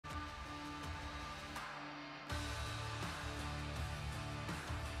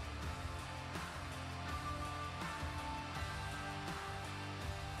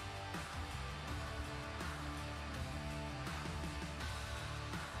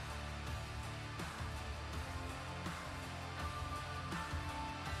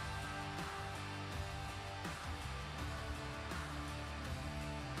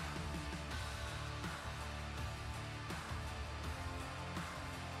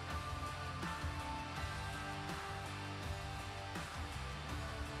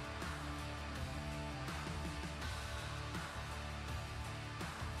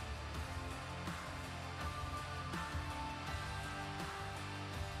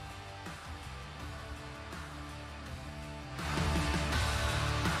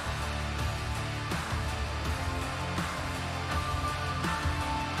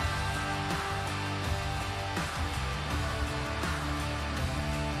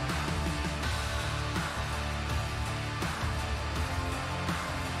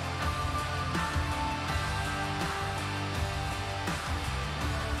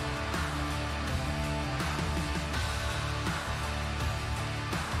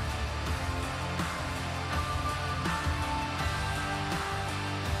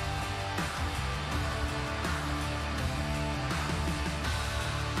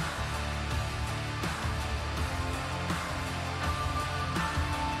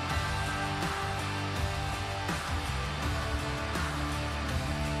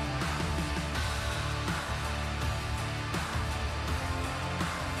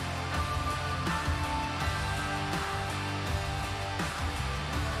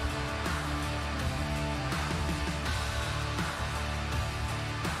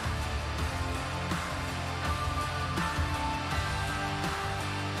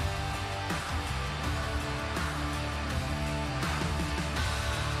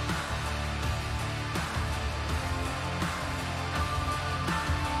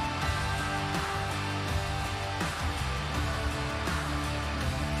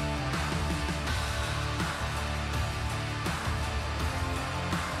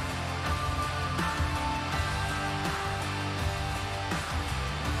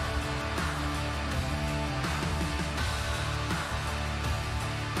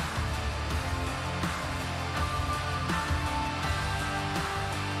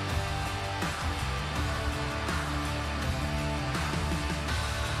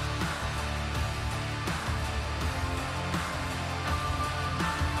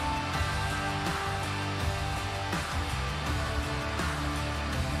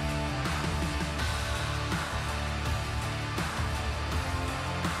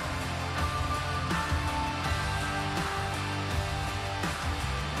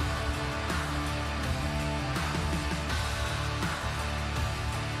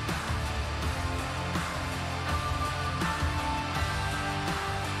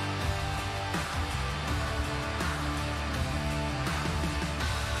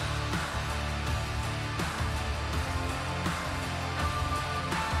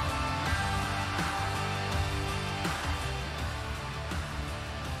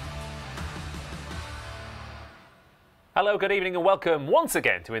Hello, good evening and welcome once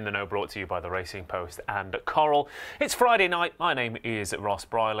again to In the Know, brought to you by the Racing Post and Coral. It's Friday night, my name is Ross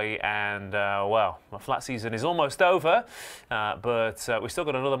Brierley and well, my flat season is almost over, but we've still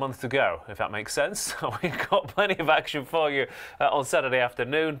got another month to go, if that makes sense. We've got plenty of action for you on Saturday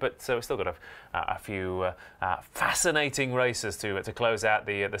afternoon, but we've still got a few fascinating races to close out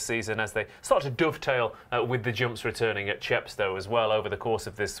the season as they start to dovetail with the jumps returning at Chepstow as well over the course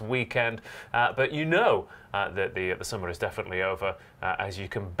of this weekend. But you know that the summer is definitely over, as you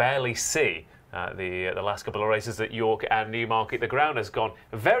can barely see the last couple of races at York and Newmarket. The ground has gone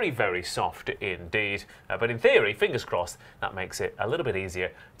very, very soft indeed. But in theory, fingers crossed, that makes it a little bit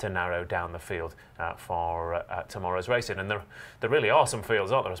easier to narrow down the field for tomorrow's racing. And there really are some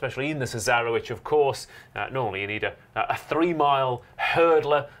fields, aren't there? Especially in the Cesarewitch, of course. Normally you need a 3-mile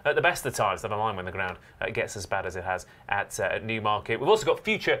hurdler at the best of times, never mind when the ground gets as bad as it has at Newmarket. We've also got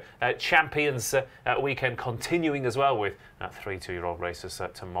future champions weekend continuing as well, with 3 two-year-old races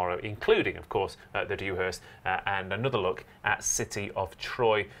tomorrow, including, of course, the Dewhurst and another look at City of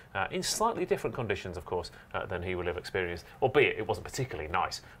Troy in slightly different conditions, of course, than he will have experienced, albeit it wasn't particularly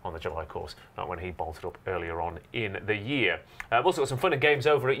nice on the July course when he bolted up earlier on in the year. We've also got some fun and games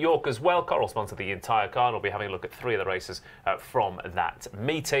over at York as well. Coral sponsored the entire card, and we'll be having a look at 3 of the races from that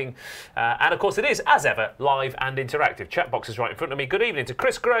meeting. And of course it is, as ever, live and interactive. Chat box is right in front of me. Good evening to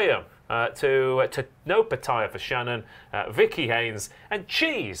Chris Graham, to No Pataya for Shannon, Vicky Haynes, and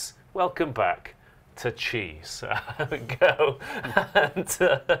Cheese. Welcome back to Cheese. Go. And,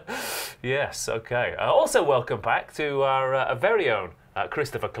 yes, okay. Also welcome back to our very own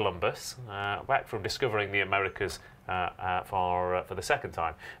Christopher Columbus, back from discovering the Americas for the second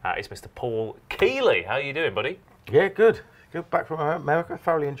time. It's Mr. Paul Kealy. How are you doing, buddy? Yeah, good. Good, back from America.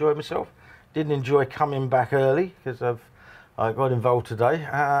 Thoroughly enjoyed myself. Didn't enjoy coming back early because I got involved today.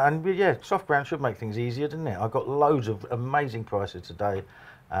 And yeah, soft ground should make things easier, doesn't it? I got loads of amazing prices today,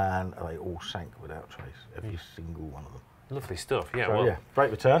 and they all sank without trace. Every single one of them. Lovely stuff. Yeah. So, well, yeah,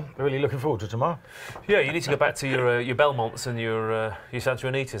 great return. Really looking forward to tomorrow. Yeah, you need to go back to your Belmonts and your Santa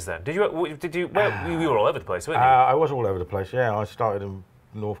Anitas then. Did you? Well, you were all over the place, weren't you? I was all over the place. Yeah, I started in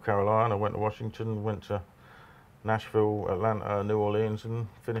North Carolina, went to Washington, went to Nashville, Atlanta, New Orleans, and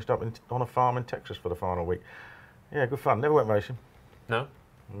finished up on a farm in Texas for the final week. Yeah, good fun. Never went racing. No?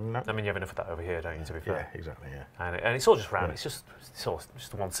 No. I mean, you have enough of that over here, don't you, to be fair? Yeah, exactly, yeah. And it's all just round. Yeah. It's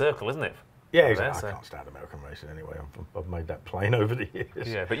just one circle, isn't it? Yeah, exactly. I can't stand American racing anyway. I've made that plain over the years.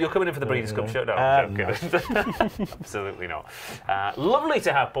 Yeah, but you're coming in for the Breeders' Cup show? No, I'm joking. No. Absolutely not. Lovely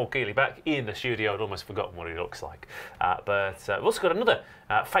to have Paul Kealy back in the studio. I'd almost forgotten what he looks like. But we've also got another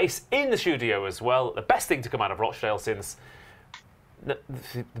face in the studio as well. The best thing to come out of Rochdale since... The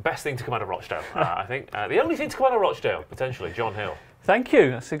best thing to come out of Rochdale, I think. The only thing to come out of Rochdale, potentially, John Hill. Thank you.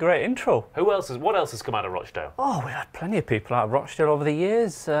 That's a great intro. What else has come out of Rochdale? Oh, we've had plenty of people out of Rochdale over the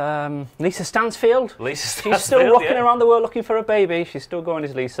years. Lisa Stansfield. She's still rocking around the world looking for a baby. She's still going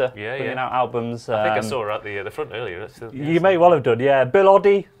as Lisa, bringing out albums. I think I saw her at the front earlier. You may well have done, yeah. Bill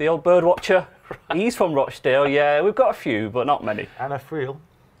Oddie, the old bird watcher. Right. He's from Rochdale, yeah. We've got a few, but not many. Anna Friel.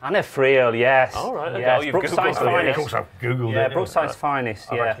 Anna Friel, yes. All right, okay. Yes. Oh, Brookside's finest. Of course, I've Googled it. Yeah, Brookside's finest,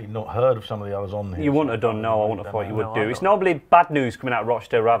 yeah. I've actually not heard of some of the others on here. You wouldn't have done, no, I wouldn't have thought you would do. It's normally bad news coming out of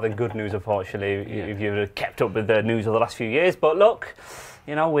Rochdale rather than good news, unfortunately, if you've kept up with the news of the last few years. But look,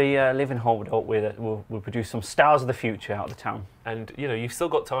 you know, we live in hope we'll produce some stars of the future out of the town. And, you know, you've still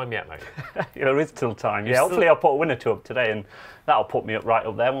got time yet, mate. There is still time, yeah. Hopefully I'll put a winner to up today, and that'll put me right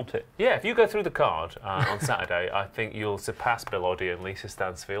up there, won't it? Yeah, if you go through the card on Saturday, I think you'll surpass Bill Oddie and Lisa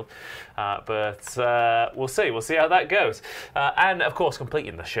Stansfield. But we'll see. We'll see how that goes. And, of course,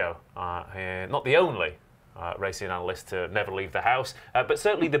 completing the show, not the only racing analyst to never leave the house, but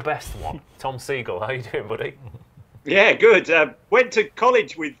certainly the best one, Tom Segal. How you doing, buddy? Yeah, good. Went to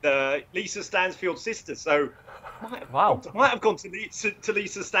college with Lisa Stansfield's sister, so might have gone to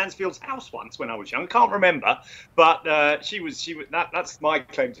Lisa Stansfield's house once when I was young. Can't remember, but she was. That's my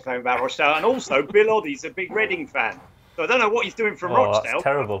claim to fame about Rochdale. And also, Bill Oddie's a big Reading fan, so I don't know what he's doing from Rochdale. That's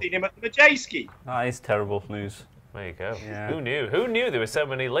terrible. I've seen him at the Majski. That is terrible news. There you go. Yeah. Who knew? Who knew there were so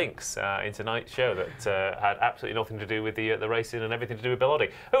many links in tonight's show that had absolutely nothing to do with the racing and everything to do with Bill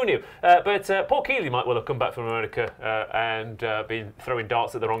Oddie? Who knew? But Paul Kealy might well have come back from America and been throwing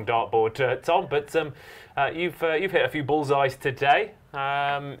darts at the wrong dartboard, Tom. But you've hit a few bullseyes today.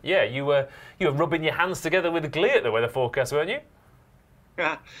 Yeah, you were rubbing your hands together with glee at the weather forecast, weren't you?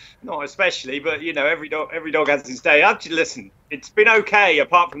 Not especially, but you know, every dog has his day. Actually, listen, it's been okay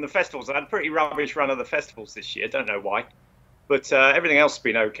apart from the festivals. I had a pretty rubbish run of the festivals this year. Don't know why, but everything else has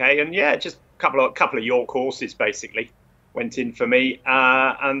been okay. And yeah, just a couple of York horses basically. went in for me,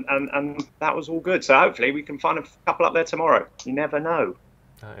 and that was all good. So hopefully we can find a couple up there tomorrow. You never know.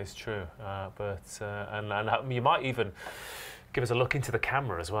 That is true, and you might even give us a look into the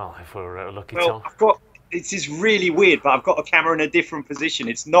camera as well if we're lucky. Well, Tom. This is really weird, but I've got the camera in a different position.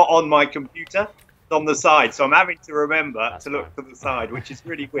 It's not on my computer. On the side, so I'm having to remember to look to the side, which is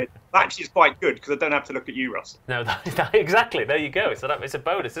really weird. That actually is quite good because I don't have to look at you, Ross. No, exactly. There you go. So it's a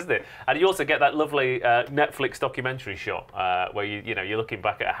bonus, isn't it? And you also get that lovely Netflix documentary shot where you're looking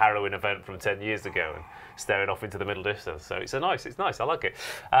back at a harrowing event from 10 years ago and staring off into the middle distance. So it's nice. I like it.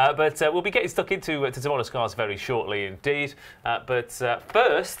 But we'll be getting stuck into tomorrow's cars very shortly indeed. But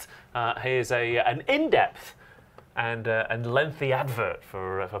first, here's an in-depth and lengthy advert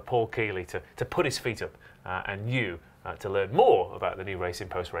for Paul Kealy to put his feet up and you to learn more about the new Racing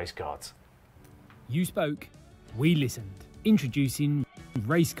Post race cards. You spoke, we listened. Introducing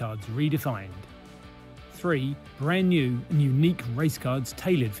Race Cards Redefined. 3 brand new and unique race cards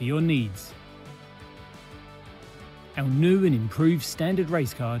tailored for your needs. Our new and improved standard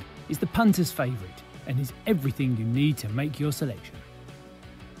race card is the punter's favourite and is everything you need to make your selection.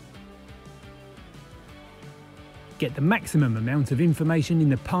 Get the maximum amount of information in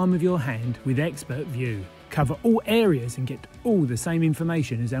the palm of your hand with Expert View. Cover all areas and get all the same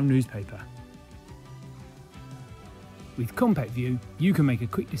information as our newspaper. With Compact View, you can make a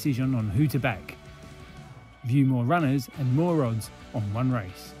quick decision on who to back. View more runners and more odds on one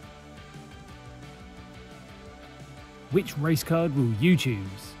race. Which race card will you choose?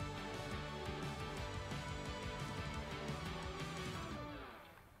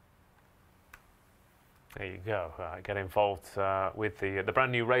 There you go. Get involved with the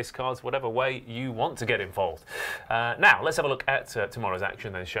brand new race cards, whatever way you want to get involved. Now, let's have a look at tomorrow's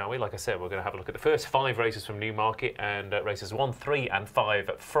action then, shall we? Like I said, we're going to have a look at the first 5 races from Newmarket and races 1, 3 and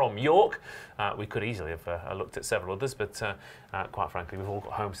 5 from York. We could easily have looked at several others, but quite frankly, we've all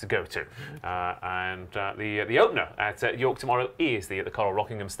got homes to go to. And the opener at York tomorrow is the Coral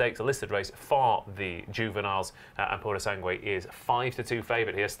Rockingham Stakes, a listed race for the juveniles, and Pura Sangue is 5-2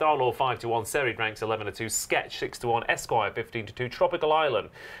 favourite here. Starlaw 5-1, Serried Ranks 11-2, Sketch 6-1, Esquire 15-2, Tropical Island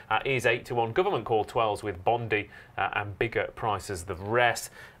is 8-1, Government Call 12s with Bondi and bigger prices the rest.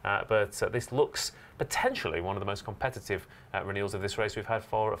 But this looks potentially one of the most competitive renewals of this race we've had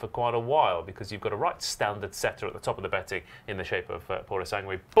for quite a while, because you've got a right standard setter at the top of the betting in the shape of Pura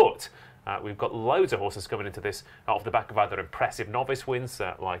Sangue, but we've got loads of horses coming into this off the back of either impressive novice wins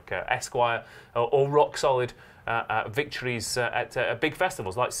like Esquire or rock solid victories at big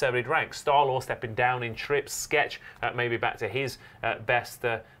festivals like Serried Ranks. Starlaw stepping down in trips, Sketch maybe back to his best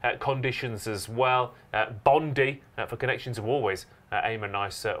conditions as well. Bondi for connections who always aim a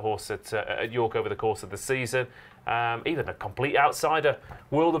nice horse at York over the course of the season. Even a complete outsider,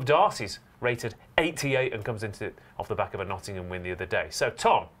 World of Darcy's rated 88 and comes into it off the back of a Nottingham win the other day. So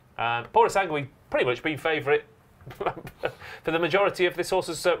Tom, Pura Sangue pretty much been favourite for the majority of this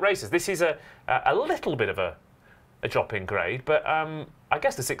horse's races. This is a little bit of a drop in grade, but I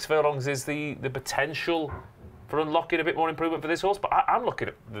guess the 6 furlongs is the potential for unlocking a bit more improvement for this horse. But I'm looking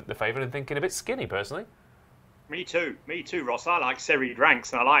at the favourite and thinking a bit skinny, personally. Me too, Ross. I like Serried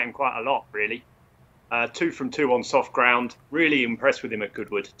Ranks, and I like him quite a lot, really. 2 from 2 on soft ground. Really impressed with him at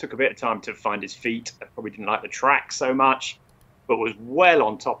Goodwood. Took a bit of time to find his feet. I probably didn't like the track so much, but was well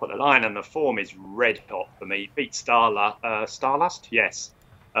on top of the line, and the form is red hot for me. Beat Starlust, yes.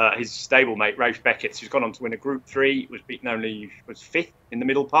 His stablemate, Rafe Beckett, who's gone on to win a Group 3, was 5th in the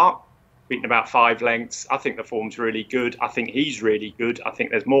middle part, beaten about 5 lengths. I think the form's really good. I think he's really good. I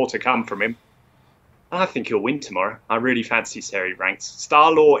think there's more to come from him. I think he'll win tomorrow. I really fancy Serried Ranks.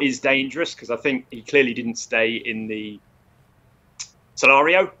 Starlaw is dangerous because I think he clearly didn't stay in the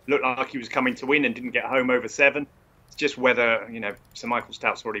Solario. Looked like he was coming to win and didn't get home over 7. It's just whether, Sir Michael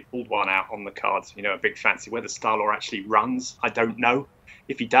Stout's already pulled one out on the cards, a big fancy. Whether Starlaw actually runs, I don't know.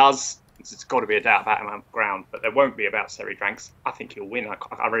 If he does, it's got to be a doubt about him on the ground, but there won't be about Serried Ranks. I think he'll win.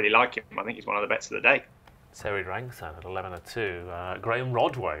 I really like him. I think he's one of the bets of the day. Serried Ranks at 11-2. Graham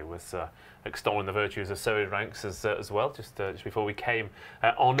Rodway was extolling the virtues of Serried Ranks as well, just before we came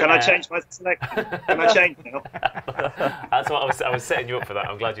on. Can I change my selection? Can I change now? That's what I was setting you up for that.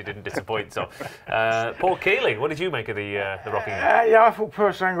 I'm glad you didn't disappoint. So, Paul Kealy, what did you make of the Rockingham? Yeah, I thought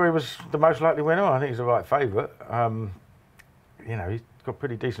Pura Sangue was the most likely winner. I think he's the right favourite. He's got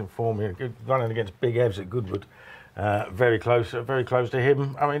pretty decent form here. Running against Big Evs at Goodwood. Very close to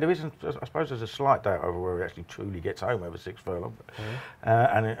him. I mean, there isn't. I suppose there's a slight doubt over where he actually truly gets home over 6 furlong.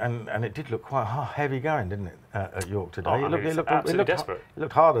 And it did look quite heavy going, didn't it, at York today? It looked desperate. It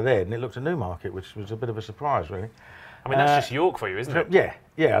looked harder there, and it looked a Newmarket, which was a bit of a surprise, really. I mean, that's just York for you, isn't it?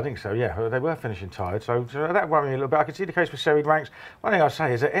 Yeah, I think so, yeah. They were finishing tired, so that worried me a little bit. I can see the case for Serried Ranks. One thing I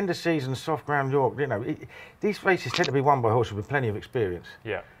say is that end of season, soft ground York, these races tend to be won by horses with plenty of experience.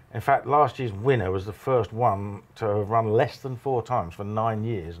 Yeah. In fact, last year's winner was the first one to have run less than 4 times for 9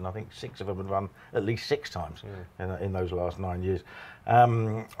 years, and I think 6 of them had run at least 6 times in those last 9 years.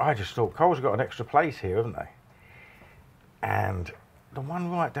 I just thought, Cole's got an extra place here, haven't they? And the one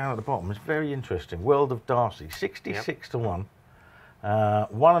right down at the bottom is very interesting. World of Darcy, 66 to 1.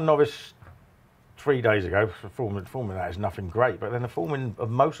 Won a novice 3 days ago. Forming that is nothing great, but then the forming of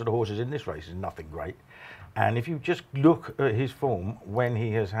most of the horses in this race is nothing great. And if you just look at his form when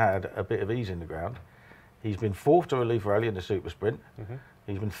he has had a bit of ease in the ground, he's been 4th to Relief Rally in the Super Sprint.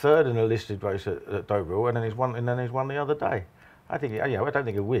 He's been 3rd in a listed race at Dover, and then he's won the other day. I think, I don't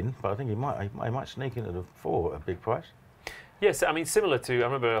think he'll win, but I think he might sneak into the 4 at a big price. Yes, I mean, similar to, I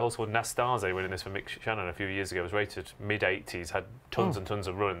remember a horse called Nastase winning this for Mick Shannon a few years ago. Was rated mid-80s, had tons and tons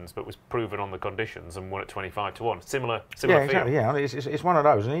of runs, but was proven on the conditions and won at 25 to 1. Similar yeah, feel. Exactly. Yeah, it's one of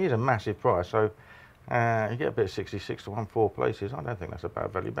those, and he is a massive price. So you get a bit of 66 to 1, 4 places. I don't think that's a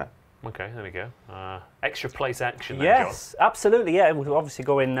bad value bet. Okay, there we go. Extra place action then, yes, John. Absolutely, yeah. We'll obviously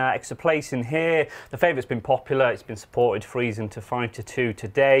go in extra place in here. The favourite's been popular. It's been supported, freezing to 5 to 2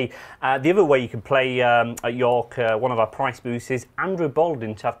 today. The other way you can play at York, one of our price boosts is Andrew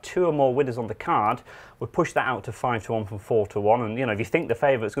Baldwin to have 2 or more winners on the card. We'll push that out to 5 to 1 from 4 to 1. And, if you think the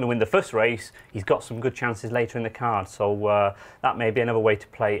favourite's going to win the first race, he's got some good chances later in the card. So that may be another way to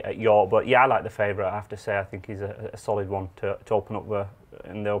play at York. But, yeah, I like the favourite, I have to say. I think he's a solid one to open up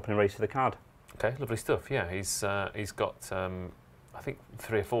in the opening race for the card. Okay, lovely stuff. Yeah, he's got I think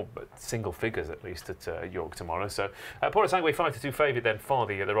 3 or 4 single figures at least at York tomorrow. So Port Sangway 5 to 2 favourite then for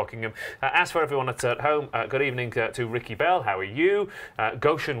the Rockingham. As for everyone at home, good evening to Ricky Bell. How are you?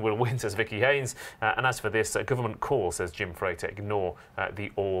 Goshen will win, says Vicky Haynes. And as for this government call, says Jim Frater, ignore the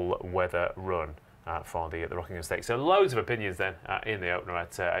all-weather run. For the Rockingham Stakes. So loads of opinions then in the opener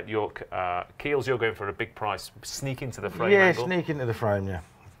at York. Keels, you're going for a big price. Sneak into the frame. Yeah, angle. sneak into the frame, yeah.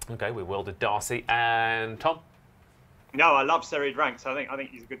 Okay, we will to Darcy and Tom. No, I love Serried Ranks. I think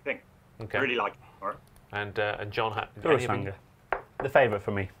he's a good thing. Okay. I really like him. And John, the favourite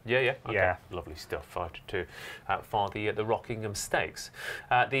for me. Yeah. Okay. Yeah. Lovely stuff. 5 to 2 for the Rockingham Stakes.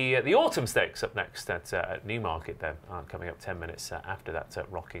 The Autumn Stakes up next at Newmarket then, coming up 10 minutes after that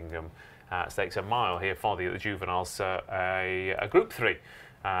Rockingham Stakes. A mile here for the juveniles, a Group 3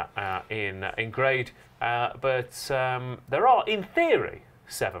 in grade, but there are in theory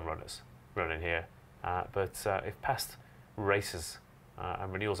 7 runners running here, but if past races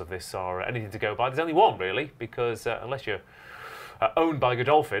and renewals of this are anything to go by, there's only one really, because unless you're owned by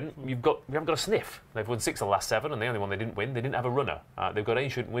Godolphin, we haven't got a sniff. They've won 6 of the last 7, and the only one they didn't win, they didn't have a runner. They've got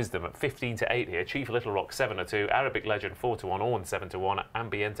Ancient Wisdom at 15 to 8 here, Chief Little Rock 7 to 2, Arabic Legend 4 to 1, Orn 7 to 1,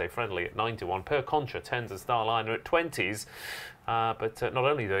 Ambiente Friendly at 9 to 1, Per Contra 10s and Starliner at 20s. But not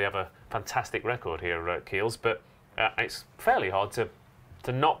only do they have a fantastic record here at Keels, but it's fairly hard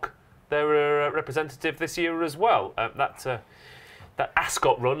to knock their representative this year as well. That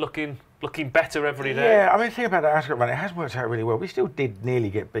Ascot run looking better every day. Yeah, I mean, the thing about the Ascot run, it has worked out really well. We still did nearly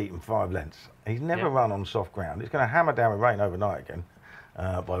get beaten 5 lengths. He's never run on soft ground. He's going to hammer down with rain overnight again,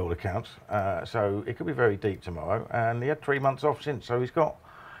 by all accounts. So it could be very deep tomorrow. And he had 3 months off since, so he's got...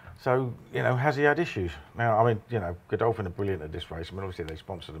 So, has he had issues? Now, I mean, Godolphin are brilliant at this race. I mean, obviously they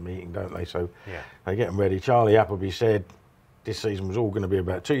sponsor the meeting, don't they? So they get them ready. Charlie Appleby said this season was all going to be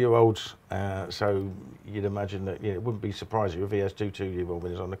about 2-year-olds. So you'd imagine that it wouldn't be surprising if he has 2 2-year-old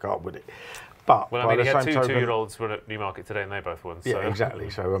winners on the card with it. But well, I mean, he had 2 2-year-olds run at Newmarket today, and they both won. Yeah,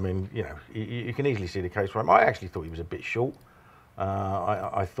 exactly. So I mean, you can easily see the case for him. I actually thought he was a bit short.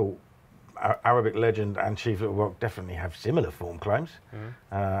 I thought Arabic Legend and Chief Little Rock definitely have similar form claims.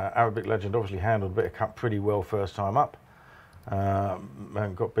 Arabic Legend obviously handled a bit of cut pretty well first time up.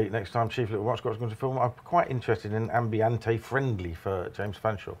 And got beat next time. Chief Little Rock's got to film. I'm quite interested in Ambiente Friendly for James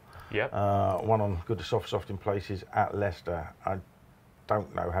Fanshawe. One on good to soft in places at Leicester. I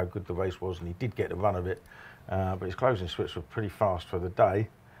don't know how good the race was, and he did get the run of it, but his closing splits were pretty fast for the day.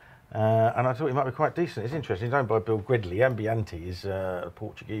 And I thought he might be quite decent. It's interesting. He's owned by Bill Gridley. Ambiente is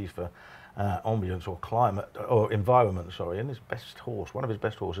Portuguese for ambience or climate or environment. Sorry, and his best horse, one of his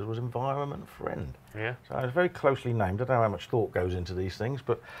best horses, was Environment Friend. Yeah. So it's very closely named. I don't know how much thought goes into these things,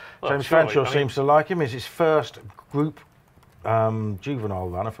 but James Fanshawe seems to like him. It's his first group juvenile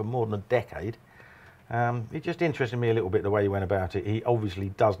runner for more than a decade. It just interested me a little bit the way he went about it. He obviously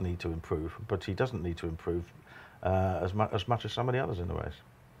does need to improve, but he doesn't need to improve as much as some of the others in the race.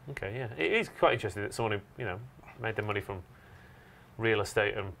 Okay, yeah, it is quite interesting that someone who made their money from real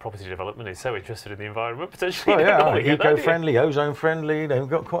estate and property development is so interested in the environment, potentially. Well, yeah, eco-friendly, ozone-friendly. They've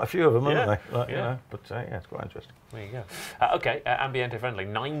got quite a few of them, haven't they? Like, but yeah, it's quite interesting. There you go. Okay, ambiente-friendly,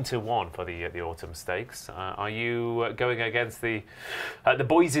 9-1 for the autumn stakes. Are you going against the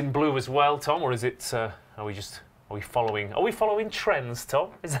boys in blue as well, Tom, or is it? Are we following trends, Tom?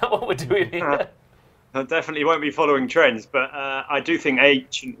 Is that what we're doing here? I definitely won't be following trends, but I do think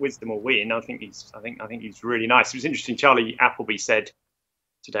Ancient Wisdom will win. I think he's really nice. It was interesting. Charlie Appleby said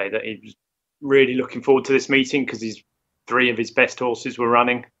today that he was really looking forward to this meeting because three of his best horses were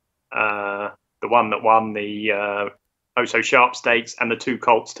running. The one that won the Oh So Sharp Stakes and the 2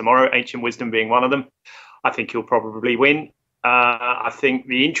 colts tomorrow, Ancient Wisdom being one of them. I think he'll probably win. I think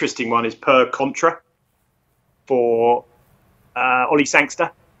the interesting one is Per Contra for Ollie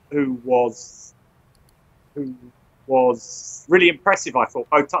Sangster, who was really impressive, I thought,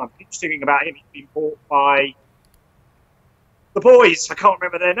 both times. Interesting thing about him, he's been bought by the boys. I can't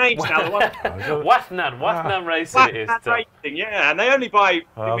remember their names now. Wathnan Racing it is. Racing, yeah, and they only buy.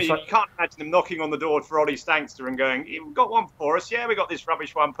 You can't imagine them knocking on the door for Ollie Sangster and going, "You've got one for us, yeah? We got this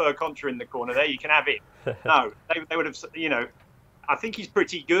rubbish one, Per Contra, in the corner there. You can have it." No, they would have. I think he's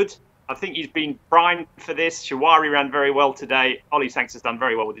pretty good. I think he's been primed for this. Shawari ran very well today. Ollie Sangster's done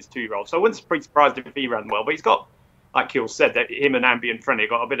very well with his 2-year-old, so I wouldn't be surprised if he ran well. But he's got, like Kealy said, that him and Ambient Friendly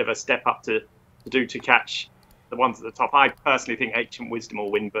got a bit of a step up to do to catch the ones at the top. I personally think Ancient Wisdom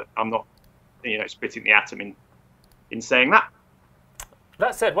will win, but I'm not, splitting the atom in saying that.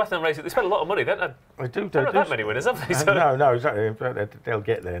 That said, Western Racing, they spent a lot of money. They don't have that many winners, have they? So. No, exactly. They'll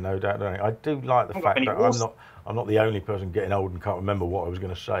get there, no doubt. Don't they? I do like the fact that I'm not the only person getting old and can't remember what I was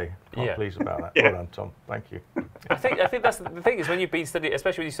going to say. I'm pleased about that. Well done, Tom. Thank you. I think that's the thing is when you've been studying,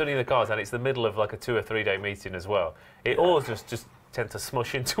 especially when you're studying the cars, and it's the middle of like a 2 or 3 day meeting as well. It all just tends to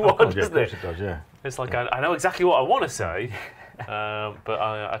smush into one, doesn't it? Of course it does, yeah. It's like I know exactly what I want to say. But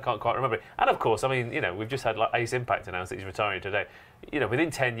I can't quite remember it. And of course, I mean, we've just had like Ace Impact announce that he's retiring today.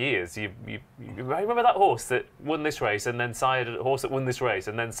 Within 10 years, you remember that horse that won this race and then sired a horse that won this race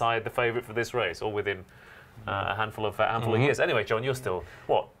and then sired the favourite for this race, all within a handful of years. Anyway, John, you're still,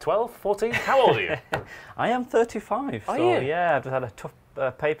 what, 12, 14? How old are you? I am 35. Are you? Yeah, I've just had a tough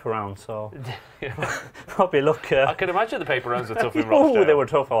paper round, so probably look... I can imagine the paper rounds were tough in Rochdale. Oh, they were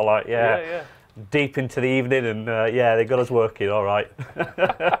tough, all right, yeah. Deep into the evening, and they got us working, all right.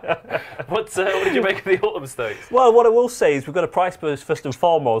 What did you make of the autumn stakes? Well, what I will say is we've got a price boost first and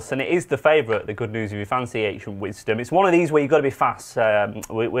foremost, and it is the favourite, the good news if you fancy Ancient Wisdom. It's one of these where you've got to be fast.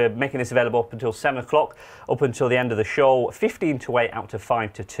 We're making this available up until 7 o'clock, up until the end of the show, 15 to 8 out to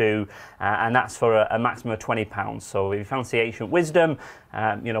 5 to 2, and that's for a maximum of £20. So if you fancy Ancient Wisdom,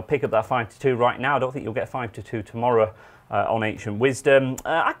 pick up that 5 to 2 right now. I don't think you'll get 5 to 2 tomorrow. On Ancient Wisdom.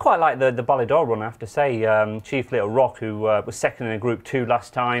 I quite like the Ballydor run, I have to say. Chief Little Rock, who was second in a Group 2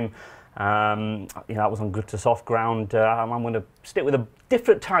 last time. That was on good to soft ground. I'm going to stick with a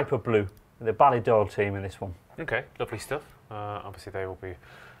different type of blue, the Ballydor team in this one. Okay, lovely stuff. Obviously, they will be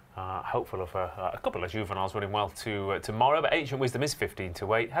hopeful of a couple of juveniles running well tomorrow. But Ancient Wisdom is 15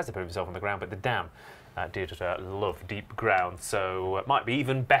 to 8. Has to put himself on the ground, but the Dam did love deep ground, so it might be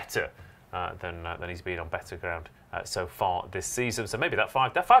even better than he's been on better ground so far this season. So maybe that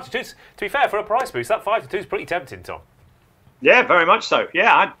 5 to 2, to be fair, for a price boost, that 5 to 2 is pretty tempting, Tom. Yeah, very much so.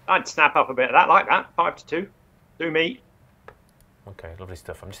 Yeah, I'd snap up a bit of that, like that, 5 to 2. Do me. Okay, lovely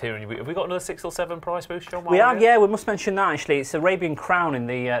stuff. I'm just hearing you. Have we got another 6 or 7 price boost, John? We have, yeah. We must mention that actually. It's Arabian Crown in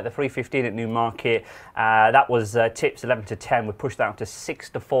the 315 at Newmarket. That was tips 11 to 10. We pushed that out to 6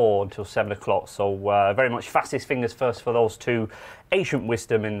 to 4 until 7 o'clock. So very much fastest fingers first for those two. Ancient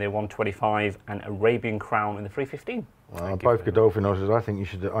Wisdom in the 125 and Arabian Crown in the 315. Both Godolphin horses. I think you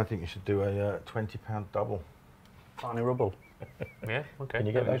should do a £20 double. Barney Rubble. Yeah, okay. Can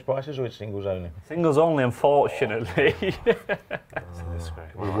you get those prices, or it's singles only? Singles only, unfortunately. That's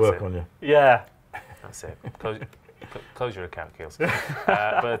great. We'll work on you. Yeah. That's it. Close your account, Keels.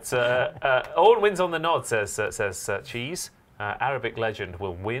 Owen wins on the nod, says Cheese. Arabic Legend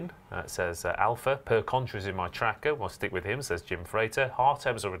will win, says Alpha. Per Contra's in my tracker. We'll stick with him, says Jim Frater.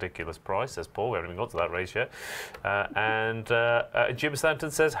 Hartem's a ridiculous price, says Paul. We haven't even got to that race yet. And Jim Stanton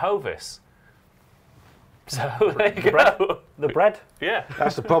says Hovis. So there you go. The bread. Yeah.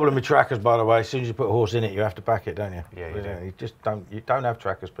 That's the problem with trackers, by the way. As soon as you put a horse in it, you have to back it, don't you? Yeah, you do. You just don't. You don't have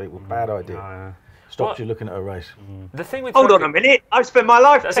trackers, people. Bad idea. Oh, yeah. Stops you looking at a race. The thing with Hold on a minute. I've spent my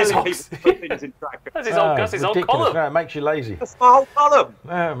life telling people to put things in trackers. That's his whole column. No, it makes you lazy. That's my whole column.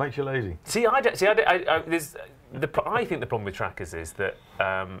 No, it makes you lazy. I think the problem with trackers is that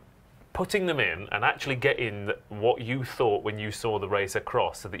putting them in and actually getting what you thought when you saw the race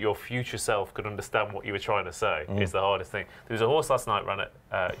across, so that your future self could understand what you were trying to say, is the hardest thing. There was a horse last night ran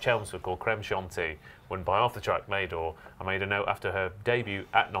at Chelmsford called Creme Chantilly, won by Off the Track Maydor. I made a note after her debut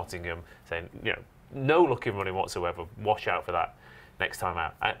at Nottingham saying, you know, no luck in running whatsoever, watch out for that next time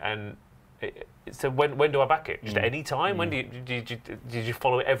out. So when do I back it? Just at any time? When did you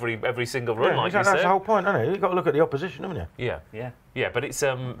follow it every single run? Like exactly, that's the whole point, isn't it? You've got to look at the opposition, haven't you? Yeah. But it's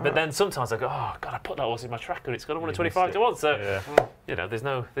but then sometimes I go, oh God, I put that horse in my tracker. It's got to win a 25 to 1. So you know, there's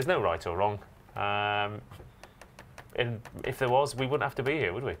no right or wrong. And if there was, we wouldn't have to be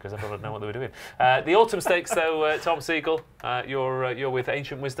here, would we? Because everyone would know what they were doing. The Autumn Stakes, though, Tom Segal, you're with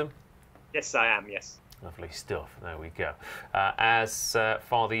Ancient Wisdom. Yes, I am. Yes. Lovely stuff. There we go. As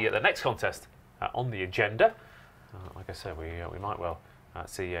for the next contest on the agenda, like I said, we might well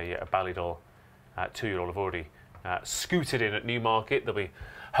see a Ballydoyle 2-year-old have already scooted in at Newmarket. They'll be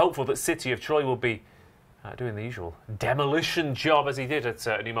hopeful that City of Troy will be doing the usual demolition job as he did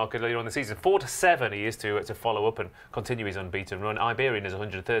at Newmarket earlier on the season. 4-7 he is to follow up and continue his unbeaten run. Iberian is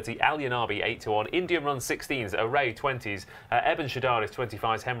 130, Alionabi 8-1, Indian Run 16s, Array 20s, Eben Shadar is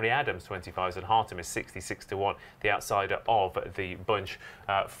 25s, Henry Adams 25s, and Hartem is 66-1. The outsider of the bunch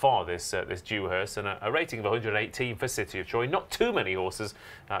for this Dewhurst, and a rating of 118 for City of Troy. Not too many horses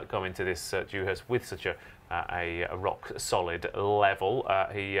come into this Dewhurst with such a rock-solid level.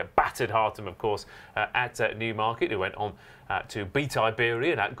 He battered Hartem, of course, at Newmarket, who went on to beat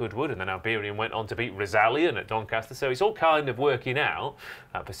Iberian at Goodwood, and then Iberian went on to beat Rosalian at Doncaster. So it's all kind of working out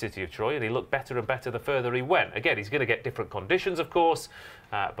for City of Troy, and he looked better and better the further he went. Again, he's going to get different conditions, of course,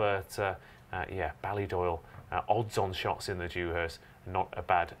 but yeah, Ballydoyle, odds-on shots in the Dewhurst, not a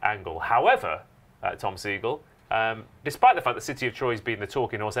bad angle. However, Tom Segal, despite the fact that City of Troy's been the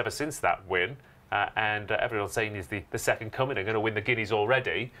talking horse ever since that win, and everyone's saying he's the second coming and going to win the Guineas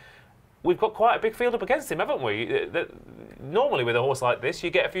already, we've got quite a big field up against him, haven't we? Normally with a horse like this, you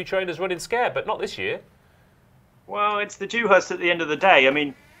get a few trainers running scared, but not this year. Well, it's the Dewhurst at the end of the day. I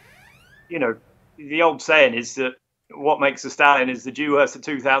mean, you know, the old saying is that what makes a stallion is the Dewhurst at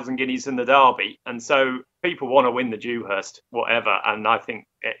 2,000 guineas and the Derby. And so people want to win the Dewhurst, whatever. And I think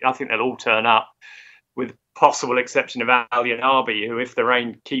they'll all turn up, with possible exception of Alionabi, who, if the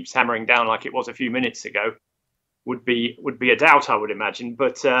rain keeps hammering down like it was a few minutes ago, would be a doubt, I would imagine.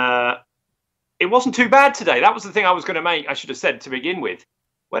 But it wasn't too bad today. That was the thing I was going to make. I should have said to begin with.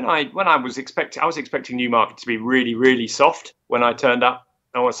 When I was expecting Newmarket to be really, really soft when I turned up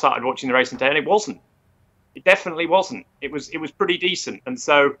and I started watching the racing day, and it wasn't. It definitely wasn't. It was pretty decent. And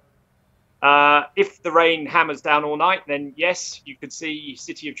so if the rain hammers down all night, then yes, you could see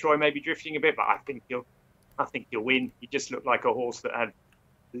City of Troy maybe drifting a bit, but I think he'll win. He just looked like a horse that had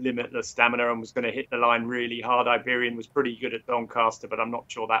limitless stamina and was going to hit the line really hard. Iberian was pretty good at Doncaster, but I'm not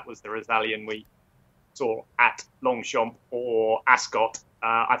sure that was the Rosalian we saw at Longchamp or Ascot.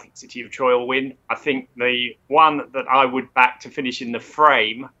 I think City of Troy will win. I think the one that I would back to finish in the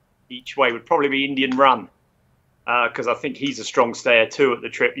frame each way would probably be Indian Run, because I think he's a strong stayer too at the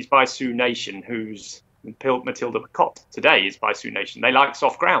trip. He's by Sioux Nation, who's Matilda McCott today is by Sioux Nation. They like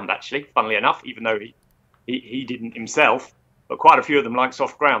soft ground, actually, funnily enough, even though he didn't himself, but quite a few of them like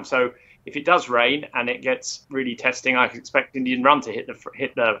soft ground. So if it does rain and it gets really testing, I expect Indian Run to hit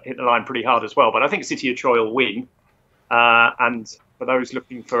the line pretty hard as well. But I think City of Troy will win, and for those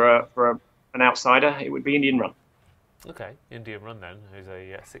looking for an outsider, it would be Indian Run. Okay, Indian Run then, who's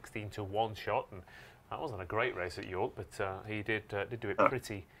a 16-1 shot, and that wasn't a great race at York, but he did do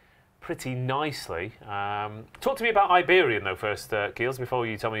it pretty nicely. Talk to me about Iberian though first, Keels, before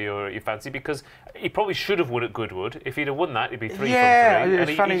you tell me your fancy, because he probably should have won at Goodwood. If he'd have won that, he'd be 3 from 3.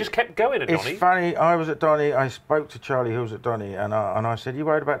 And he just kept going at Donny. It's funny, I was at Donny, I spoke to Charlie Hills at Donny, and I said, you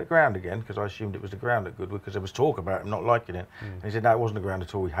worried about the ground again? Because I assumed it was the ground at Goodwood, because there was talk about him not liking it. And he said, no, it wasn't the ground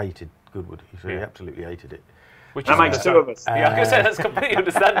at all, he hated Goodwood. He said he absolutely hated it. Which that makes two of us. Yeah, I was going to say, that's completely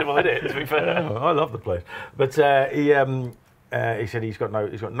understandable, isn't it, to be fair? I love the place. But he said he's got no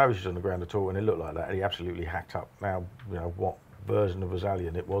issues on the ground at all, and it looked like that. And he absolutely hacked up. Now, you know, what version of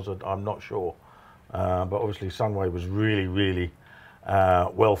Rosalian it was, I'm not sure. But obviously, Sunway was really, really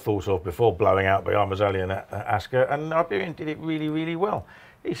well thought of before blowing out behind Rosalian at Ascot, and Iberian did it really, really well.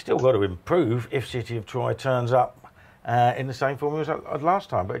 He's still got to improve if City of Troy turns up in the same form as last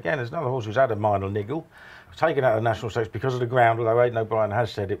time. But again, there's another horse who's had a minor niggle. Taken out of the National Stakes because of the ground, although Aidan O'Brien has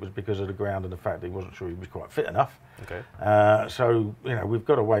said it was because of the ground and the fact that he wasn't sure he was quite fit enough. Okay. So, you know, we've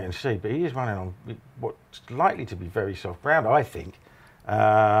got to wait and see. But he is running on what's likely to be very soft ground, I think.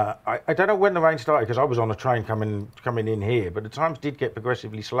 I don't know when the rain started because I was on a train coming in here, but the times did get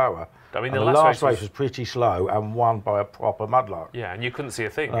progressively slower. I mean, the last race was pretty slow and won by a proper mudlark. Yeah, and you couldn't see a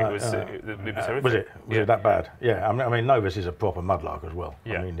thing. It was horrific. Was it? Was it that bad? Yeah. I mean, Novus is a proper mudlark as well.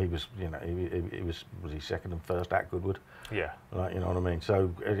 Yeah. I mean, he was, was he second and first at Goodwood? Yeah. Like, you know what I mean?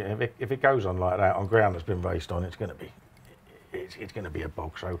 So if it goes on like that on ground that's been raced on, it's going to be. It's going to be a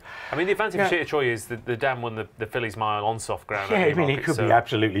bog. So, I mean, the advantage of City of Troy is the dam won the Phillies Mile on soft ground. Yeah, I mean, it could be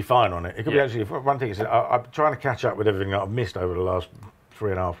absolutely fine on it. It could be actually. One thing is, I'm trying to catch up with everything that I've missed over the last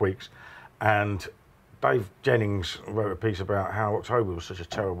 3.5 weeks, and Dave Jennings wrote a piece about how October was such a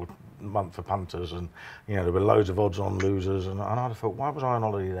terrible month for punters, and there were loads of odds-on losers, and I'd have thought, why was I on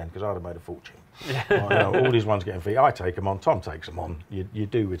holiday then? Because I'd have made a fortune. All these ones getting free. I take them on. Tom takes them on. You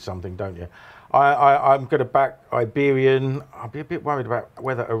do with something, don't you? I'm going to back Iberian. I'll be a bit worried about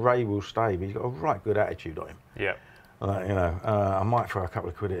whether Array will stay, but he's got a right good attitude on him. Yeah. I might throw a couple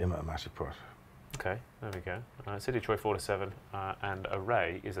of quid at him at a massive price. Okay, there we go. City of Troy 4-7, and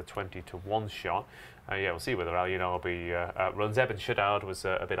Array is a 20-1 shot. We'll see whether Al Yarnaby runs. Eben Shadard was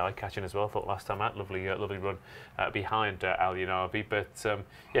a bit eye-catching as well. I thought last time out, lovely run behind Al Yarnaby. But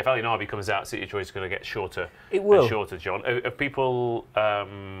if Al Yarnaby comes out, City of Troy is going to get shorter. It will. And shorter, John. Are people?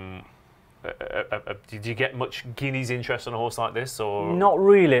 Did you get much Guineas interest on a horse like this, or not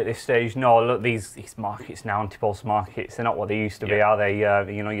really at this stage? No, look, these markets now, antipulse markets, they're not what they used to be, are they?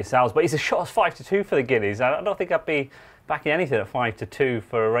 Yourselves. But it's a shot 5-2 for the Guineas. I don't think I'd be backing anything at 5-2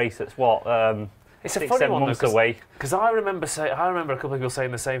 for a race that's it's 6, a funny 7 one, months away. Because I remember a couple of people saying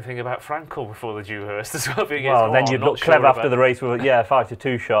the same thing about Frankel before the Dewhurst as well. Well, then you'd look clever after the race with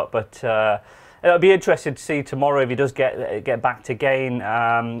 5-2 shot, but. It'll be interesting to see tomorrow if he does get back to gain.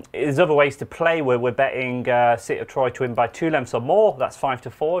 There's other ways to play. We're betting City of Troy to win by 2 lengths or more. That's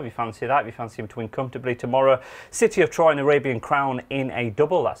 5-4 if you fancy that. If you fancy him to win comfortably tomorrow. City of Troy and Arabian Crown in a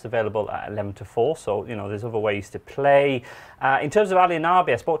double. That's available at 11-4. So there's other ways to play. In terms of Ali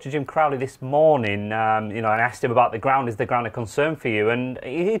Narbi, I spoke to Jim Crowley this morning. And asked him about the ground. Is the ground a concern for you? And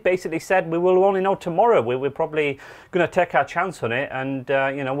he basically said we will only know tomorrow. We're probably going to take our chance on it, and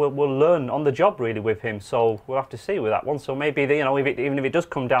we'll learn on the job really with him. So we'll have to see with that one. So maybe even if it does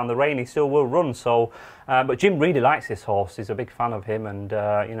come down the rain, he still will run. So, but Jim really likes this horse. He's a big fan of him, and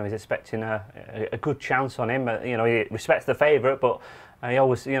he's expecting a good chance on him. He respects the favourite, but he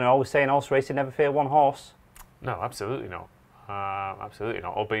always saying horse racing never fear one horse. No, absolutely not. Absolutely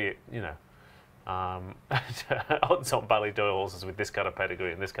not. Albeit, odds on Ballydoyle horses with this kind of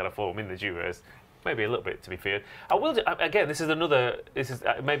pedigree and this kind of form in the Dewhurst, maybe a little bit to be feared. I will again. This is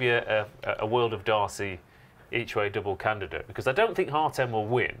maybe a World of Darcy each way double candidate, because I don't think Hartem will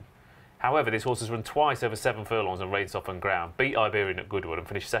win. However, this horse has run twice over 7 furlongs and raced off on ground, beat Iberian at Goodwood and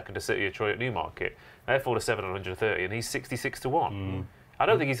finished second to City of Troy at Newmarket. They're 4-7 on 130, and he's 66-1. I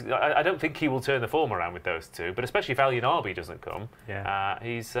don't think he will turn the form around with those two, but especially if Al Yarnaby doesn't come,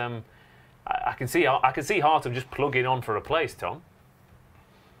 he's. I can see Hartem just plugging on for a place, Tom.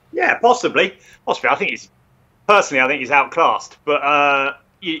 Yeah, possibly. I think he's outclassed, but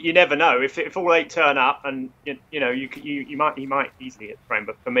you never know. If all 8 turn up, and he might easily hit the frame.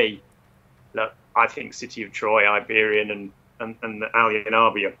 But for me, look, I think City of Troy, Iberian, and Al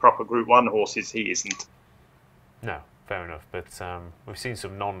Yarnaby are proper Group 1 horses. He isn't. No. Fair enough, but we've seen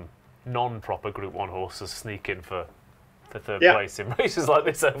some non-proper Group 1 horses sneak in for third place in races like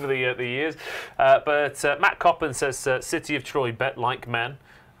this over the years. But Matt Coppin says City of Troy bet like men.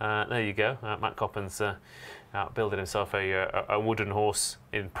 There you go. Matt Coppin's out building himself a wooden horse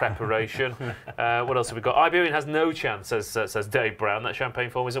in preparation. What else have we got? Iberian has no chance, says Dave Brown. That champagne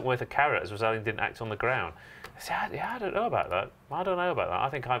form isn't worth a carrot, as Rosalind didn't act on the ground. I don't know about that. I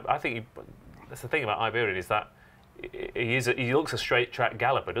think that's the thing about Iberian, is that he looks a straight track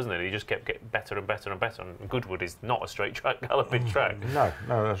galloper, doesn't he? He just kept getting better and better and better. And Goodwood is not a straight track galloping track. No,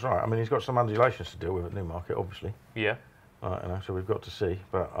 that's right. I mean, he's got some undulations to deal with at Newmarket, obviously. Yeah. So we've got to see.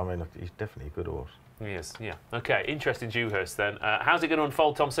 But I mean, he's definitely a good horse. He is. Yeah. Okay. Interesting Dewhurst then. How's it going to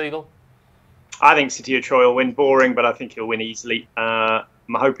unfold, Tom Segal? I think City of Troy will win boring, but I think he'll win easily. I'm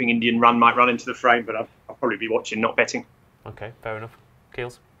hoping Indian Run might run into the frame, but I'll probably be watching, not betting. Okay. Fair enough.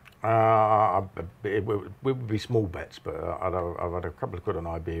 Keels? It would be small bets, but I've had a couple of quid on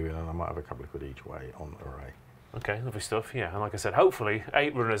Iberian, and I might have a couple of quid each way on Array. Okay, lovely stuff. Yeah, and like I said, hopefully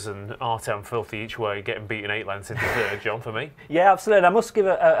 8 runners and Artem filthy each way, getting beaten 8 lengths into third, John, for me. Yeah, absolutely. I must give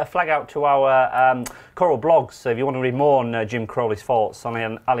a flag out to our Coral blogs. So if you want to read more on Jim Crowley's thoughts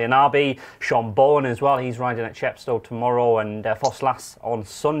on Ali Yarnaby, Sean Bowen as well. He's riding at Chepstow tomorrow, and Foss Lass on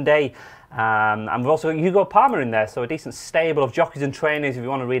Sunday. And we've also got Hugo Palmer in there, so a decent stable of jockeys and trainers. If you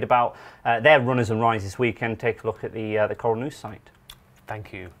want to read about their runners and rides this weekend, take a look at the Coral News site.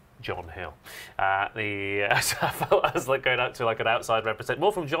 Thank you, John Hill. I felt I was like going out to like an outside representative.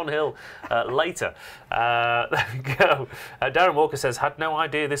 More from John Hill later. There we go. Darren Walker says, had no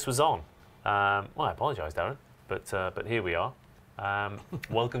idea this was on. Well, I apologise, Darren, but here we are.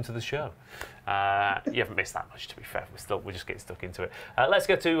 Welcome to the show. You haven't missed that much, to be fair. We're just getting stuck into it. Let's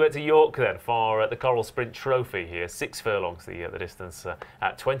go to York then for the Coral Sprint Trophy here. 6 furlongs the distance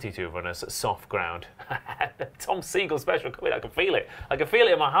at 22 runners, soft ground. Tom Segal special coming. I can feel it. I can feel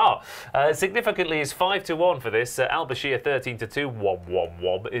it in my heart. Significantly is 5-1 for this. Al Bashir 13-2.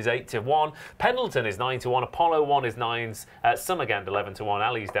 Wob is 8-1. Pendleton is 9-1. Apollo 1 is 9s. Summergand 11-1.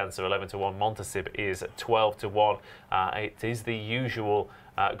 Ali's Dancer 11-1. Montasib is 12-1. It is the usual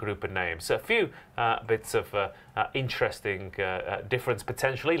group of names. So a few bits of interesting difference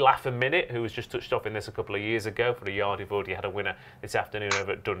potentially. Laugh a Minute, who was just touched off in this a couple of years ago for the yard. We've already had a winner this afternoon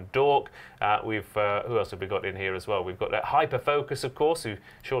over at Dundalk. Who else have we got in here as well? We've got Hyper Focus, of course, who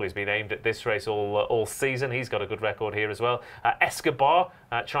surely has been aimed at this race all season. He's got a good record here as well. Escobar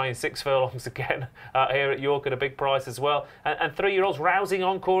trying 6 furlongs again here at York at a big price as well. And 3-year-olds Rousing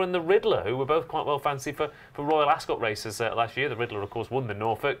Encore and the Riddler, who were both quite well fancied for Royal Ascot races last year. The Riddler, of course, won the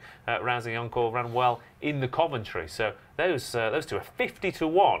Norfolk. Rousing Encore ran well in the Coventry. So those two are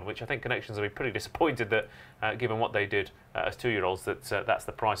 50-1, which I think Connections will be pretty disappointed that, given what they did as 2-year-olds, that's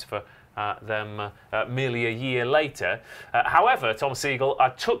the price for them merely a year later. However, Tom Segal, I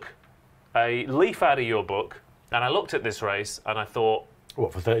took a leaf out of your book and I looked at this race and I thought,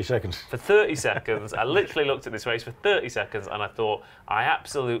 what, for 30 seconds? For 30 seconds. I literally looked at this race for 30 seconds and I thought, I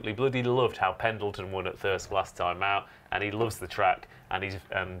absolutely bloody loved how Pendleton won at Thirsk last time out, and he loves the track, and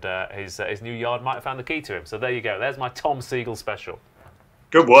his new yard might have found the key to him. So there you go. There's my Tom Segal special.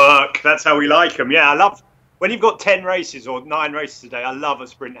 Good work. That's how we like them. Yeah, I love when you've got 10 races or 9 races a day. I love a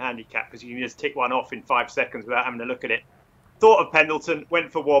sprint handicap because you can just tick one off in 5 seconds without having to look at it. Thought of Pendleton,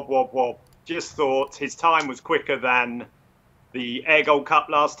 went for wob. Just thought his time was quicker than the Air Gold Cup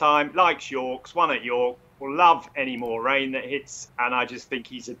last time. Likes Yorks, won at York. Will love any more rain that hits, and I just think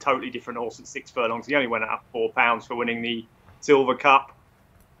he's a totally different horse at 6 furlongs. He only went up £4 for winning the Silver Cup.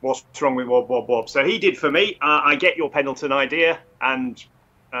 What's wrong with wob? So he did for me. I get your Pendleton idea, and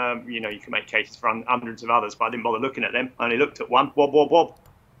you can make cases for hundreds of others, but I didn't bother looking at them. I only looked at one. Wob.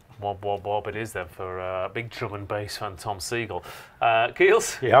 Wob it is then for big drum and bass fan Tom Segal.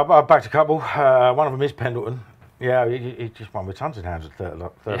 Keels? Yeah, I backed a couple. One of them is Pendleton. Yeah, he just won with tons in hands at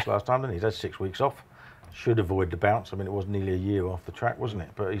Thirsk last time, didn't he? He's had 6 weeks off. Should avoid the bounce. I mean, it was nearly a year off the track, wasn't it?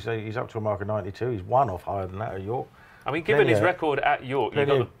 But he's up to a mark of 92. He's 1 off higher than that at York. I mean, given his record at York,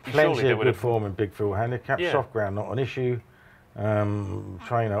 plenty of good form in big field handicap. Yeah. Soft ground, not an issue.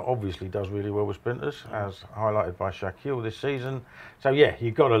 Trainer obviously does really well with sprinters, as highlighted by Shaquille this season. So yeah,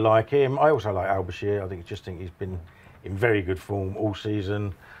 you've got to like him. I also like Al Bashir. I think he's been in very good form all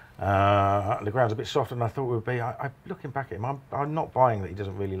season. The ground's a bit softer than I thought it would be. Looking back at him, I'm not buying that he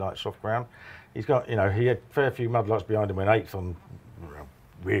doesn't really like soft ground. He's got, he had a fair few mudlarks behind him, went 8th on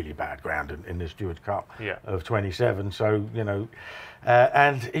really bad ground in the Stewart Cup of 27. So,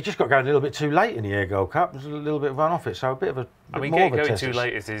 and he just got going a little bit too late in the Air Gold Cup. There's a little bit of run off it, so a bit of a going too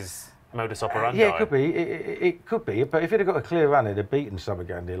late is his modus operandi. Yeah, it could be. It could be. But if he'd have got a clear run, he'd have beaten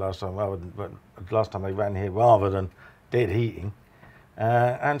Summergand last time. Last time they ran here rather than dead heating.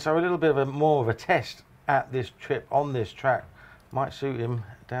 And so a little bit of more of a test at this trip on this track might suit him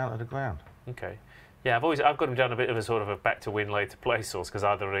down at the ground. Okay. Yeah, I've got him down a bit of a sort of a back to win later play source, because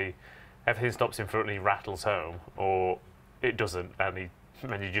either everything stops in front and he rattles home, or it doesn't, and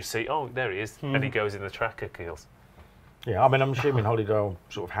you just see, oh, there he is, and he goes in the tracker, Keels. Yeah, I mean, I'm assuming Hollydale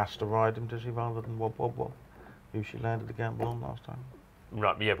sort of has to ride him, does he, rather than wob, who she landed the gamble on last time?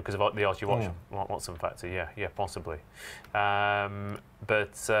 Right, yeah, because of the Archie Watson factor, yeah, possibly.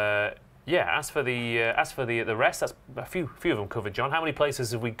 Yeah, as for the rest, that's a few of them covered. John, how many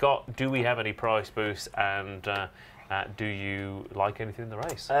places have we got? Do we have any price boosts? And do you like anything in the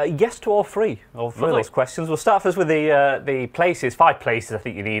race? Yes to all three of those questions. We'll start first with the places. 5 places. I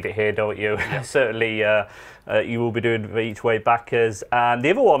think you need it here, don't you? Yeah. Certainly, you will be doing each way backers. And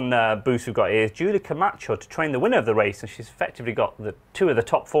the other one boost we've got here is Julia Camacho to train the winner of the race, and she's effectively got the 2 of the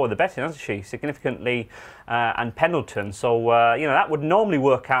top 4 of the betting, hasn't she? Significantly, and Pendleton. So that would normally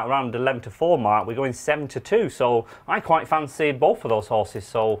work out around the 11-4 mark. We're going 7-2. So I quite fancy both of those horses.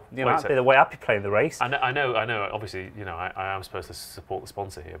 So that'd be the way I'd be playing the race. I know. Obviously, I am supposed to support the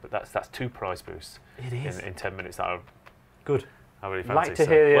sponsor here, but that's 2 price boosts. It is in 10 minutes. That are good. I really fancy. Like to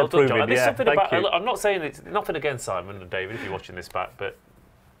hear you approving. There's something about. I'm not saying it's nothing against Simon and David if you're watching this back, but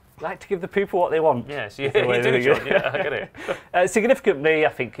like to give the people what they want. Yes, you do, John. Yeah, I get it. Significantly, I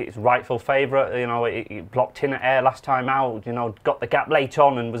think it's rightful favourite. You know, it blocked in at air last time out. You know, got the gap late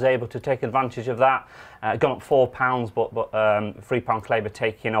on and was able to take advantage of that. Gone up £4, but £3 Claimer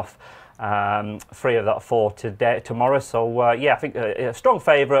taking off 3 of that 4 tomorrow. So yeah, I think a strong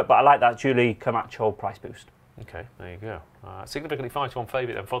favourite, but I like that Julie Camacho price boost. Okay, there you go. Significantly 5-1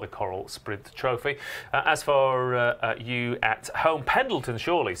 favourite then for the Coral Sprint Trophy. As for you at home, Pendleton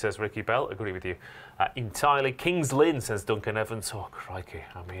surely, says Ricky Bell. Agree with you entirely. Kings Lynn, says Duncan Evans. Oh, crikey.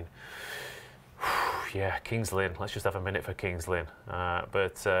 I mean, yeah, Kings Lynn. Let's just have a minute for Kings Lynn.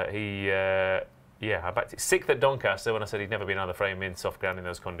 Yeah, I backed it 6th at Doncaster when I said he'd never been out of the frame in soft ground in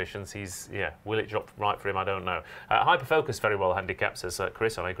those conditions. Will it drop right for him? I don't know. Hyperfocus very well handicapped, says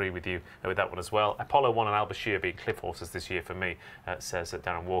Chris, and I agree with you with that one as well. Apollo 1 and Albashir being cliff horses this year for me, says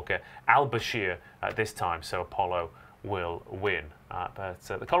Darren Walker. Albashir this time, so Apollo will win. But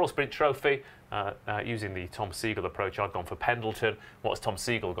the Coral Sprint Trophy, using the Tom Segal approach, I've gone for Pendleton. What's Tom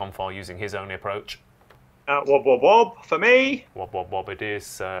Segal gone for using his own approach? Wob, wob, wob for me. Wob, wob, wob it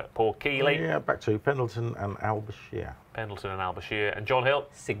is. Paul Kealy. Yeah, back to Pendleton and Albashir. Pendleton and Albashir. And John Hill?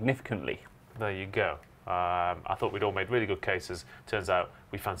 Significantly. There you go. I thought we'd all made really good cases. Turns out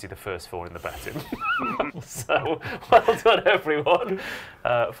we fancy the first 4 in the betting. So, well done, everyone,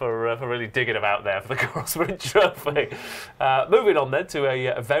 for really digging about there for the Coral Sprint Trophy. Moving on then to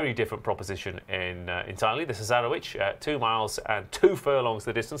a very different proposition entirely. The Cesarewitch, 2 miles and 2 furlongs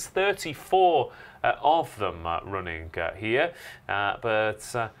the distance. 34 of them running here.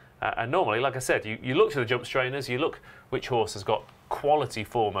 And normally, like I said, you look to the jump trainers, you look which horse has got quality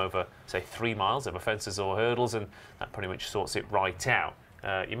form over, say, 3 miles over fences or hurdles, and that pretty much sorts it right out.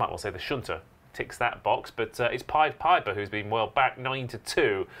 You might well say the shunter ticks that box, but it's Pied Piper who's been well back,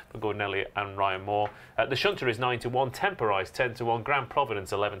 9-2 for Gordon Elliott and Ryan Moore. The shunter is 9-1, Temporize 10-1, Grand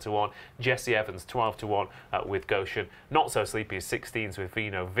Providence 11-1, Jesse Evans 12-1 with Goshen. Not So Sleepy is 16s with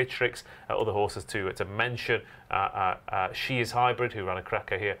Vino Vitrix. Other horses to mention, She Is Hybrid, who ran a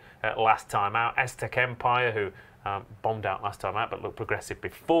cracker here last time out, Aztec Empire, who bombed out last time out, but looked progressive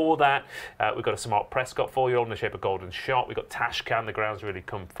before that. We've got a Smart Prescott 4-year-old in the shape of Golden Shot. We've got Tashcan, the ground's really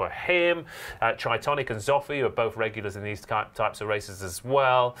come for him. Tritonic and Zoffy, who are both regulars in these types of races as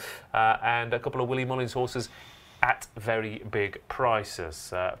well. And a couple of Willie Mullins horses at very big prices.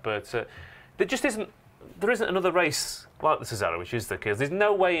 But there just isn't another race like the Cesarewitch, is there, Kills? There's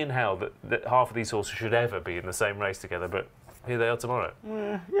no way in hell that half of these horses should ever be in the same race together, but here they are tomorrow.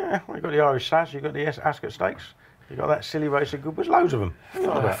 Yeah, we've got the Irish Sash, you've got the Ascot Stakes. You got that silly race of Goodwood's, loads of them.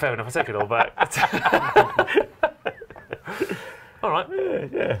 Oh, fair enough, I take it all back. All right.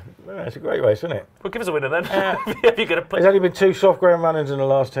 Yeah, it's a great race, isn't it? Well, give us a winner then. There's only been 2 soft ground runnings in the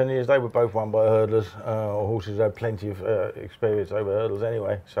last 10 years. They were both won by hurdlers, or horses who had plenty of experience over hurdles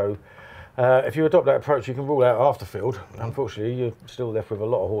anyway. So if you adopt that approach, you can rule out half the field. Unfortunately, you're still left with a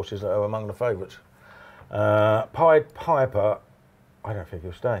lot of horses that are among the favourites. Pied Piper, I don't think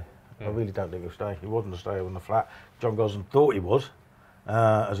he'll stay. I really don't think he'll stay. He wasn't a stayer on the flat. John Gosden thought he was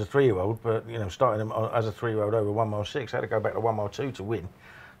as a 3-year-old, but starting him as a 3-year-old over 1 mile 6, had to go back to 1 mile 2 to win.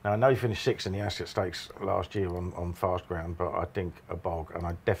 Now I know he finished 6th in the Ascot Stakes last year on fast ground, but I think a bog, and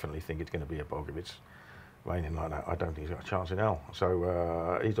I definitely think it's going to be a bog if it's raining like that. I don't think he's got a chance in hell.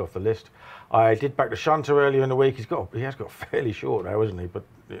 So he's off the list. I did back the shunter earlier in the week. He has got fairly short now, isn't he? But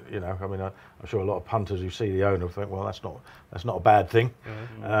I'm sure a lot of punters who see the owner think, well, that's not a bad thing.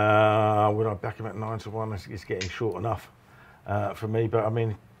 Mm-hmm. When I back him at 9-1, it's getting short enough for me. But I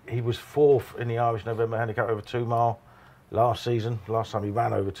mean, he was 4th in the Irish November Handicap over 2 mile last season. Last time he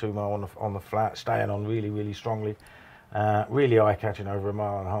ran over 2 mile on the flat, staying on really, really strongly. Really eye-catching over 1.5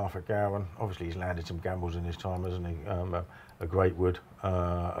 miles at Gowan. Obviously, he's landed some gambles in his time, hasn't he? A Greatwood,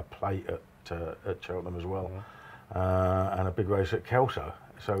 a plate at Cheltenham as well, and a big race at Kelso.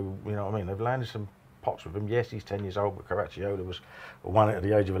 So, you know what I mean? They've landed some pots with him. Yes, he's 10 years old, but Caracciolo won it at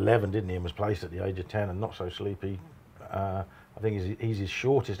the age of 11, didn't he? And was placed at the age of 10, and Not So Sleepy. I think he's his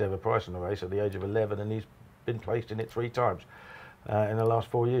shortest ever price in the race at the age of 11, and he's been placed in it 3 times in the last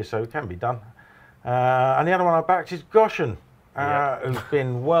 4 years, so it can be done. And the other one I backed is Goshen, who's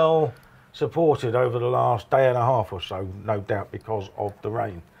been well supported over the last day and a half or so, no doubt because of the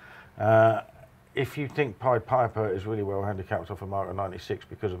rain. If you think Pied Piper is really well handicapped off a mark of 96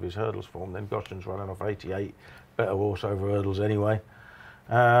 because of his hurdles form, then Goshen's running off 88, better horse over hurdles anyway.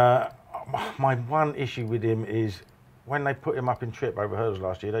 My one issue with him is when they put him up in trip over hurdles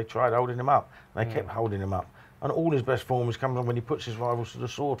last year, they tried holding him up. They kept holding him up. And all his best form is coming on when he puts his rivals to the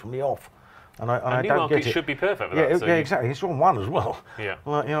sword from the off. And I don't Newmarket get it. should be perfect for yeah, that. So exactly. It's on one as well. Yeah.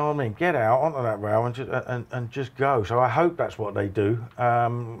 Well, you know what I mean? Get out onto that rail and just go. So I hope that's what they do.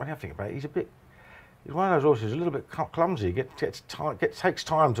 When I think about it, he's one of those horses, a little bit clumsy. Takes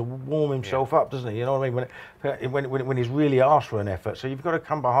time to warm himself up, doesn't he? You know what I mean? When he's really asked for an effort. So you've got to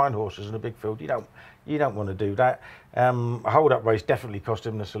come behind horses in a big field. You don't want to do that. A hold-up race definitely cost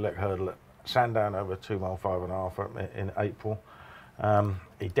him the select hurdle at Sandown over 2 mile 5.5 in April.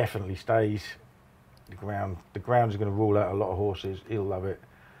 He definitely stays. The ground is going to rule out a lot of horses. He'll love it.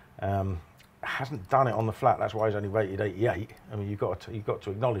 Hasn't done it on the flat. That's why he's only rated 88. I mean, you've got to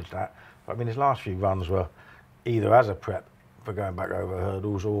acknowledge that. But I mean, his last few runs were either as a prep for going back over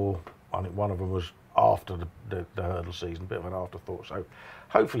hurdles, or I think one of them was after the hurdle season, a bit of an afterthought. So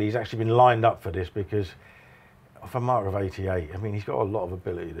hopefully he's actually been lined up for this, because for a mark of 88, I mean, he's got a lot of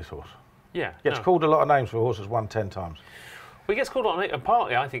ability, this horse. Yeah. Gets called a lot of names for horses, won 10 times. Well, he gets called on it, and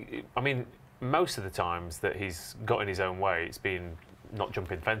partly I think, I mean, most of the times that he's got in his own way, it's been not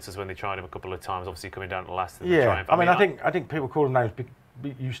jumping fences when they tried him a couple of times, obviously coming down to last in the triumph. I mean, I think people call them names.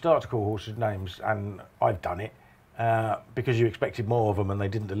 You start to call horses names, and I've done it because you expected more of them and they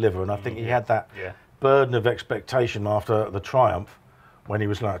didn't deliver. And I think he had that burden of expectation after the triumph, when he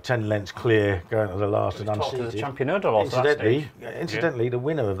was like 10 lengths clear going to the last and unseated. The champion hurdle Incidentally, the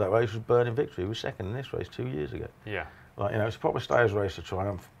winner of that race was Burning Victory. He was second in this race 2 years ago. Yeah. Like, you know, it's a proper stayers race to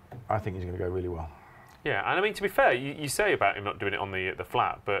triumph. I think he's going to go really well. Yeah, and I mean, to be fair, you say about him not doing it on the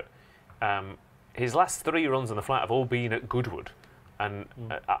flat, but his last 3 runs on the flat have all been at Goodwood. And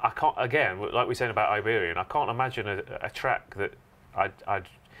I can't, again, like we were saying about Iberian, I can't imagine a track that I'd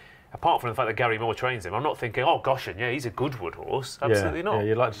apart from the fact that Gary Moore trains him, I'm not thinking, oh gosh, yeah, he's a Goodwood horse. Absolutely not. Yeah,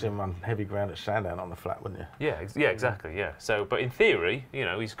 you'd like to see him on heavy ground at Sandown on the flat, wouldn't you? Yeah, exactly. Yeah. So, but in theory, you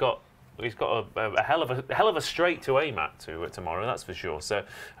know, he's got a hell of a straight to aim at tomorrow. That's for sure. So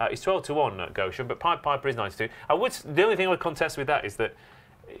he's 12-1 at Goshen, but Piper is 92. The only thing I would contest with that is that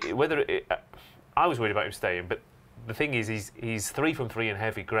I was worried about him staying, but the thing is, he's 3 from 3 in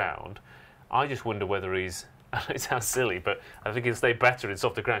heavy ground. I just wonder whether he's. It sounds silly, but I think he'll stay better in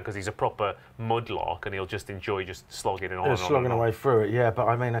softer ground because he's a proper mudlark and he'll just enjoy just slogging it on and on. Slogging away through it, yeah. But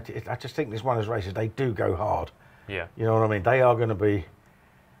I mean, I just think this one of those races, they do go hard. Yeah. You know what I mean? They are going to be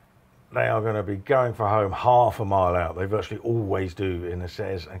going for home half a mile out. They virtually always do in the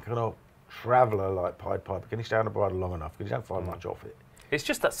Cez, and kind of traveller like Pied Piper. Can he stay on the bridle long enough? Because he don't find much off it. It's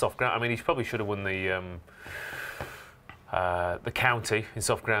just that soft ground. I mean, he probably should have won the county in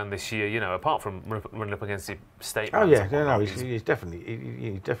soft ground this year, you know, apart from running up against the state. Oh yeah, he's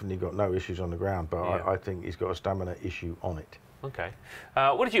definitely got no issues on the ground, but yeah. I think he's got a stamina issue on it. Okay.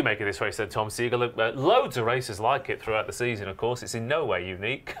 What did you make of this race then, Tom Segal? Loads of races like it throughout the season, of course. It's in no way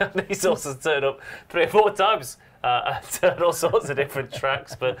unique. These horses turn up 3 or 4 times at all sorts of different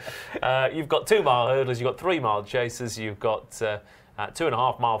tracks, but you've got 2 mile hurdlers, you've got 3 mile chasers, you've got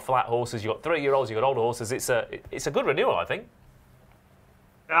 2.5 mile flat horses, you've got 3-year-olds, you've got older horses. It's a good renewal, I think.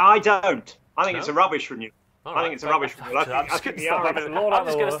 I don't. I think it's a rubbish renewal. I think it's a rubbish renewal. I'm just going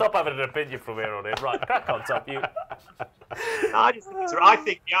to stop having an opinion from here on in. Right, crack on, Tom. I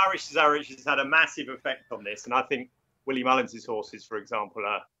think the Irish Cesarewitch has had a massive effect on this, and I think Willie Mullins' horses, for example,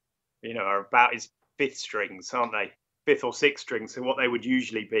 are about his 5th strings, aren't they? 5th or 6th strings, so what they would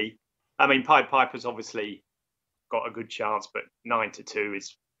usually be. I mean, Pied Piper's obviously got a good chance, but 9-2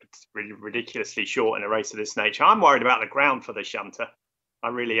 is really ridiculously short in a race of this nature. I'm worried about the ground for the shunter. I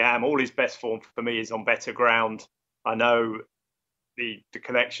really am. All his best form for me is on better ground. I know the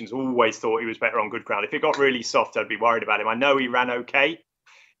connections always thought he was better on good ground. If it got really soft, I'd be worried about him. I know he ran okay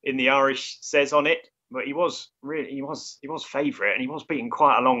in the Irish Says on it, but he was favourite, and he was beaten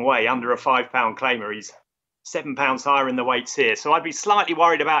quite a long way under a £5 claimer. He's £7 higher in the weights here, so I'd be slightly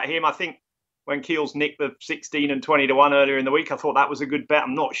worried about him. I think when Keels nicked the 16 and 20-1 earlier in the week, I thought that was a good bet.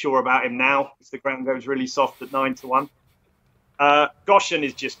 I'm not sure about him now because the ground goes really soft at 9-1. Goshen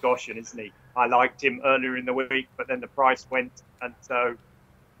is just Goshen, isn't he? I liked him earlier in the week, but then the price went, and so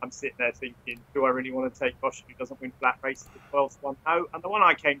I'm sitting there thinking, do I really want to take Goshen who doesn't win flat races at 12-1? No. And the one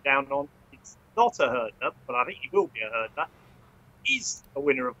I came down on, it's not a hurdler, but I think he will be a hurdler. He's a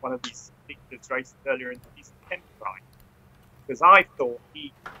winner of one of these ridiculous races earlier in the season, Kent Pride, because I thought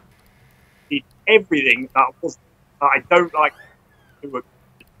he did everything that I don't like to do,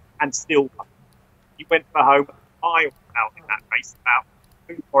 and still he went for home miles out in that race, about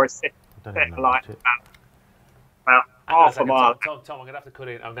 2 or a second, about half a mile. Tom, I'm going to have to cut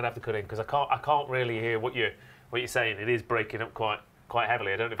in. Because I can't really hear what you're saying. It is breaking up quite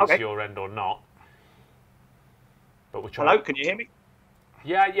heavily. I don't know if it's your end or not. But we're trying. Hello, can you hear me?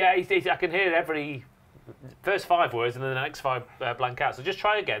 Yeah. I can hear every first 5 words and then the next 5 blank out. So just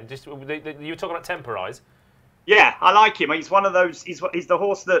try again. Just you were talking about Temporize. Yeah, I like him. He's one of those. He's the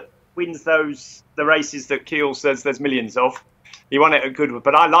horse that wins the races that Kealy says there's millions of. He won it at Goodwood,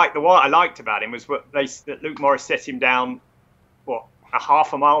 but what I liked about him was that Luke Morris set him down, a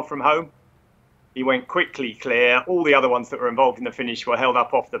half a mile from home. He went quickly clear. All the other ones that were involved in the finish were held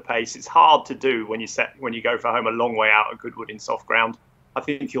up off the pace. It's hard to do when you go for home a long way out at Goodwood in soft ground. I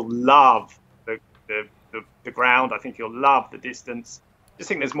think you'll love the ground. I think you'll love the distance. Just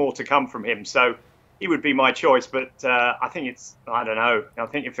think there's more to come from him. So he would be my choice, but I think I don't know. I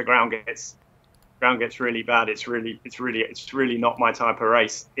think if the ground gets really bad, it's really not my type of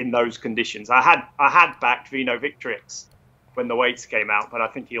race in those conditions. I had backed Vino Victrix when the weights came out, but I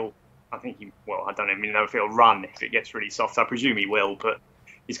think he I don't even know if he'll run if it gets really soft. I presume he will, but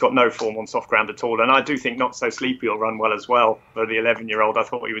he's got no form on soft ground at all. And I do think Not So Sleepy will run well as well for the 11-year-old. I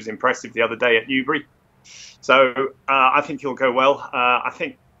thought he was impressive the other day at Newbury. So I think he'll go well. I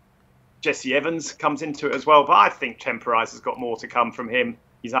think Jesse Evans comes into it as well, but I think Temporize has got more to come from him.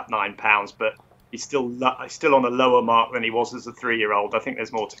 He's up £9, but he's still on a lower mark than he was as a 3-year-old. I think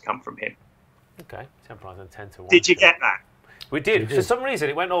there's more to come from him. Okay, Temporize on 10 to 1. Did you get that? We did. For some reason,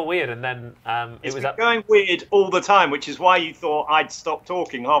 it went all weird, and then it was going weird all the time, which is why you thought I'd stop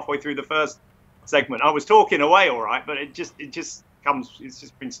talking halfway through the first segment. I was talking away all right, but it just comes. It's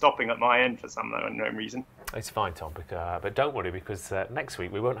just been stopping at my end for some unknown reason. It's fine, Tom, but don't worry, because next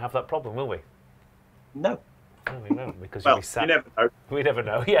week we won't have that problem, will we? No. No, we won't, because you'll be sat. You never know. We never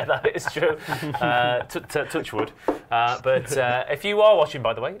know. Yeah, that is true. Touch wood. But if you are watching,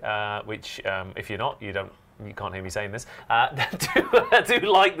 by the way, which if you're not, you can't hear me saying this, do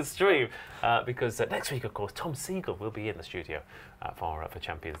like the stream, because next week, of course, Tom Segal will be in the studio for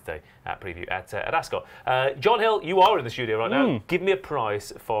Champions Day preview at Ascot. John Hill, you are in the studio right now. Give me a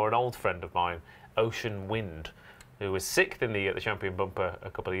price for an old friend of mine, Ocean Wind, who was 6th in the Champion Bumper a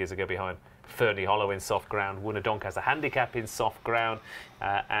couple of years ago behind Fernie Hollow in soft ground, won a Doncaster Handicap in soft ground,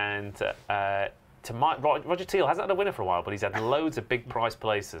 and Roger Teal hasn't had a winner for a while, but he's had loads of big price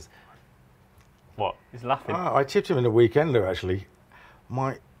places. What? He's laughing. I tipped him in the weekender, actually.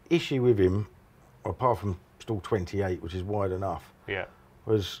 My issue with him, apart from stall 28, which is wide enough,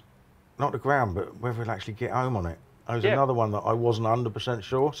 was not the ground, but whether he'll actually get home on it. There was another one that I wasn't 100%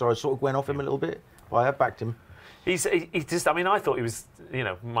 sure, so I sort of went off him a little bit, but I have backed him. He's just, I mean, I thought he was,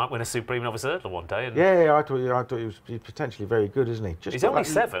 might win a Supreme Novice Hurdle one day. And yeah, I thought he was potentially very good, isn't he? He's only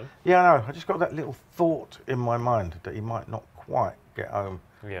 7. Yeah, I know. I just got that little thought in my mind that he might not quite get home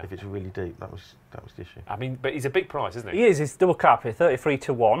if it's really deep. That was the issue. I mean, but he's a big price, isn't he? He is. He's double carpet, 33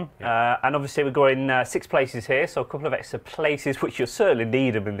 to 1. And obviously we're going 6 places here, so a couple of extra places, which you'll certainly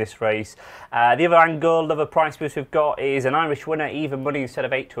need them in this race. The other angle, the other price boost we've got is an Irish winner, even money instead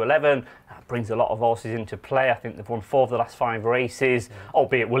of 8 to 11. That brings a lot of horses into play. I think they've won 4 of the last 5 races,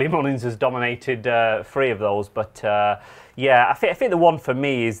 albeit William Mullins has dominated 3 of those. But yeah, I think the one for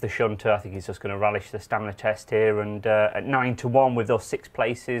me is the Shunter. I think he's just going to relish the stamina test here, and at 9 to 1 with those 6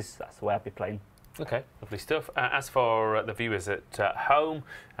 places, that's the way I'd be playing. Okay, lovely stuff. As for the viewers at home,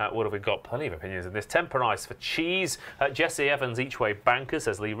 what have we got? Plenty of opinions in this. Temporize for Cheese. Jesse Evans each way banker,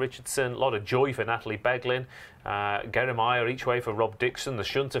 says Lee Richardson. A lot of joy for Natalie Beglin. Gary Meyer each way for Rob Dixon. The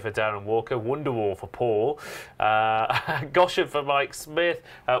Shunter for Darren Walker. Wonderwall for Paul. Goshen for Mike Smith.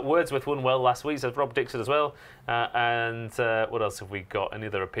 Wordsworth won well last week, says Rob Dixon as well. And what else have we got? Any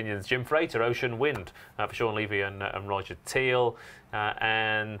other opinions? Jim Frater, Ocean Wind for Sean Levy and Roger Teal.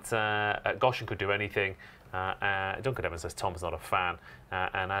 And Goshen could do anything. Duncan Evans says Tom's not a fan.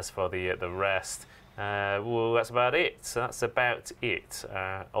 And as for the rest, well, that's about it. So that's about it.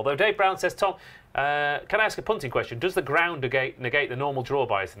 Although Dave Brown says, Tom, can I ask a punting question? Does the ground negate the normal draw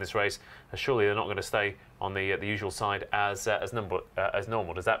bias in this race? Surely they're not going to stay on the usual side as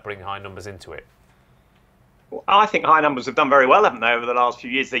normal. Does that bring high numbers into it? Well, I think high numbers have done very well, haven't they, over the last few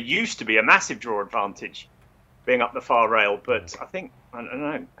years? There used to be a massive draw advantage being up the far rail, but I think, I don't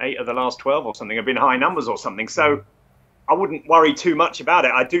know, 8 of the last 12 or something have been high numbers or something. So I wouldn't worry too much about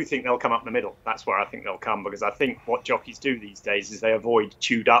it. I do think they'll come up the middle. That's where I think they'll come, because I think what jockeys do these days is they avoid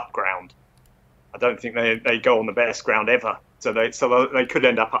chewed up ground. I don't think they go on the best ground ever. So they could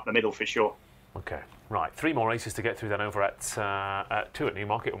end up the middle for sure. Okay, right. 3 more races to get through then over at 2 at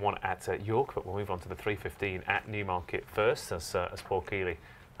Newmarket and 1 at York, but we'll move on to the 3:15 at Newmarket first as Paul Kealy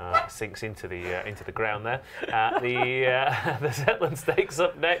sinks into the ground there. The Zetland Stakes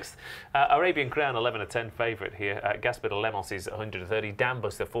up next. Arabian Crown 11 to 10 favourite here. Gaspard Lemos is 130.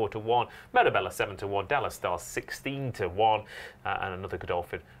 Dambuster 4 to 1. Marabella 7 to 1. Dallas Star 16 to 1. And another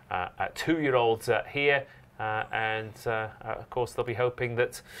Godolphin at 2-year-olds here. Of course, they'll be hoping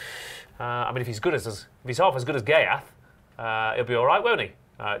that, I mean, if he's half as good as Gayath, he'll be all right, won't he,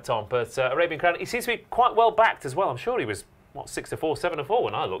 Tom? But Arabian Crown, he seems to be quite well backed as well. I'm sure he was, 6-4, 7-4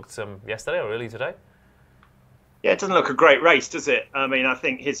 when I looked yesterday or early today. Yeah, it doesn't look a great race, does it? I mean, I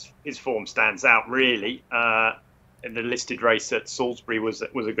think his form stands out, really. In the listed race at Salisbury was a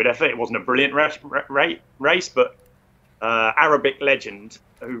good effort. It wasn't a brilliant race, but Arabic Legend,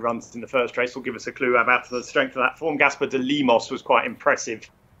 who runs in the first race, will give us a clue about the strength of that form. Gaspar de Lemos was quite impressive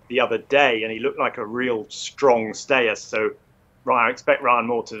the other day, and he looked like a real strong stayer. So I expect Ryan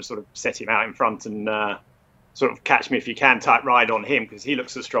Moore to sort of set him out in front and sort of catch me if you can type ride on him, because he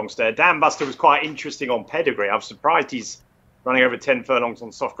looks a strong stayer. Dan Buster was quite interesting on pedigree. I was surprised he's running over 10 furlongs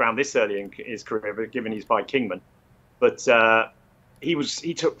on soft ground this early in his career, given he's by Kingman. But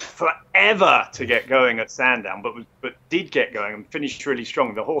he took forever to get going at Sandown, but did get going and finished really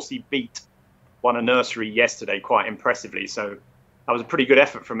strong. The horse he beat won a nursery yesterday quite impressively, so that was a pretty good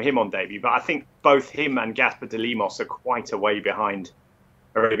effort from him on debut. But I think both him and Gaspar de Lemos are quite a way behind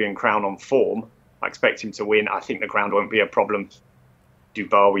Arabian Crown on form. I expect him to win. I think the ground won't be a problem.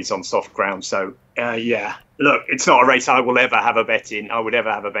 Dubarwi's on soft ground, so yeah. Look, it's not a race I would ever have a bet in,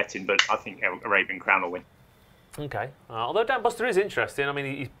 but I think Arabian Crown will win. Okay. Although Dan Buster is interesting. I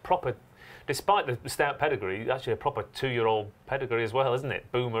mean, he's proper, despite the stout pedigree, he's actually a proper 2-year-old pedigree as well, isn't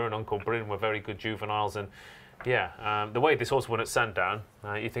it? Boomer and Uncle Bryn were very good juveniles, and yeah, the way this horse won at Sandown,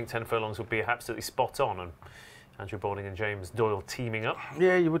 you think 10 furlongs would be absolutely spot on, and Andrew Balding and James Doyle teaming up.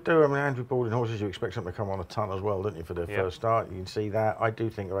 Yeah, you would do. I mean, Andrew Balding horses, you expect them to come on a ton as well, don't you, for their first start? You can see that. I do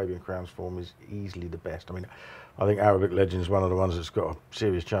think Arabian Crown's form is easily the best. I mean, I think Arabic Legend is one of the ones that's got a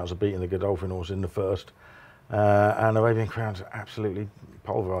serious chance of beating the Godolphin horse in the first. And Arabian Crown's absolutely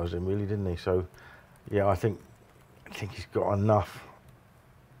pulverised him, really, didn't he? So, yeah, I think he's got enough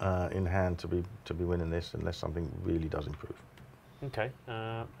in hand to be winning this, unless something really does improve. Okay,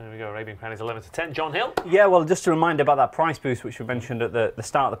 there we go. Arabian Crown is 11-10. John Hill? Yeah, well, just a reminder about that price boost, which we mentioned at the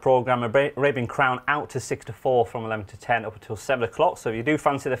start of the programme. Arabian Crown out to 6-4 from 11-10 up until 7 o'clock. So if you do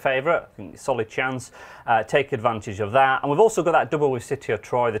fancy the favourite, I think it's a solid chance. Take advantage of that. And we've also got that double with City of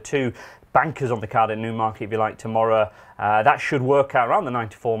Troy, the two bankers on the card at Newmarket, if you like, tomorrow. That should work out around the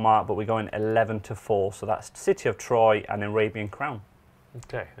 9-4 mark, but we're going 11-4. So that's City of Troy and Arabian Crown.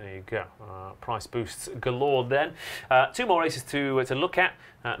 Okay, there you go. Price boosts galore then. Two more races to look at.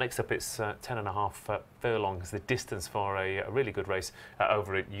 Next up, it's 10.5 furlongs, the distance for a really good race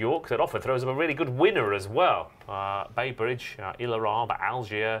over at York that often throws up a really good winner as well. Baybridge, Ilarab,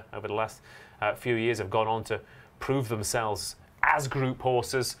 Algier over the last few years have gone on to prove themselves as group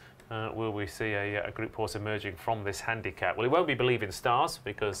horses. Will we see a group horse emerging from this handicap? Well, it won't be Believing Stars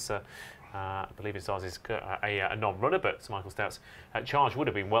because Believing Stars is a non-runner, but Sir Michael Stout's charge would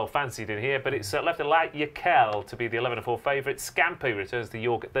have been well fancied in here. But it's left Light Yakel to be the 11-4 favourite. Scampi returns to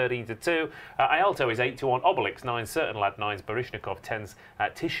York at 13-2. Ialto is 8-1. Obelix 9. Certain Lad 9s. Barishnikov 10s.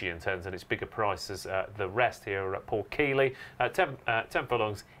 Titian 10s, and it's bigger prices the rest here at Paul Kealy. 10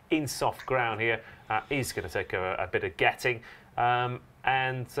 furlongs in soft ground here. He's going to take a bit of getting.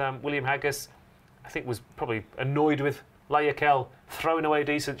 William Haggis, I think, was probably annoyed with Layakel throwing away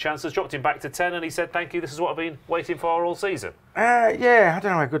decent chances, dropped him back to 10, and he said, thank you, this is what I've been waiting for all season. Yeah, I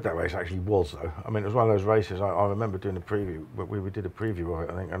don't know how good that race actually was, though. I mean, it was one of those races, I remember doing a preview, we did a preview of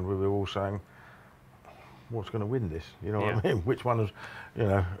it, I think, and we were all saying, what's going to win this? You know what I mean? Which one was, you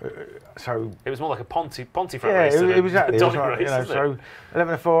know, so... It was more like a Pontefract race. Yeah, exactly. It was like, you know, so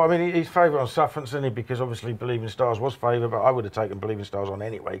 11-4, I mean, he's favourite on Sufferance, isn't he? Because obviously Believing Stars was favourite, but I would have taken Believing Stars on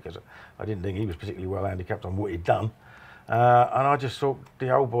anyway, because I didn't think he was particularly well handicapped on what he'd done. And I just thought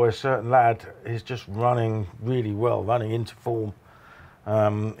the old boy, a Certain Lad, is just running really well, running into form.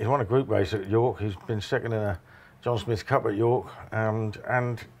 He's won a group race at York. He's been second in a John Smith Cup at York, and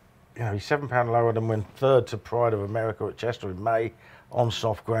you know, he's £7 lower than when third to Pride of America at Chester in May on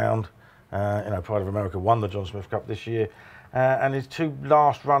soft ground. You know, Pride of America won the John Smith Cup this year, and his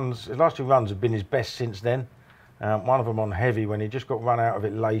last two runs have been his best since then. One of them on heavy when he just got run out of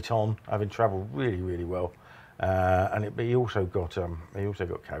it late on, having travelled really, really well. But he also got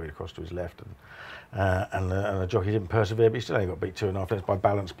carried across to his left, and the jockey didn't persevere, but he still only got beat 2.5 lengths by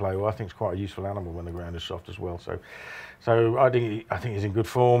balance play. Well, I think it's quite a useful animal when the ground is soft as well. So I think he's in good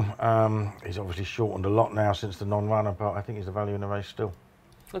form. He's obviously shortened a lot now since the non-runner, but I think he's the value in the race still.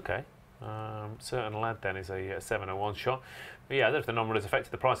 Okay. Certain Lad then is a 7-1 shot. But yeah, if the non-runners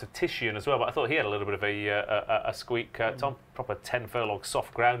affected the price of Titian as well, but I thought he had a little bit of a squeak. Tom, proper 10 furlong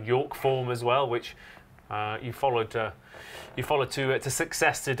soft ground York form as well, which. You followed to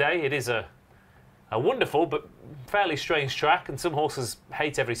success today. It is a wonderful but fairly strange track, and some horses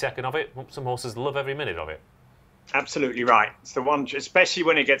hate every second of it, some horses love every minute of it. Absolutely right. It's the one, especially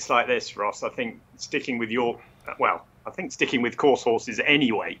when it gets like this, Ross. I think sticking with sticking with course horses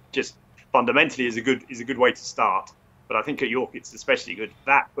anyway, just fundamentally is a good way to start. But I think at York it's especially good.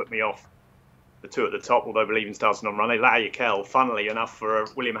 That put me off the two at the top, although Believing Stars non-run. Layukel, funnily enough, for a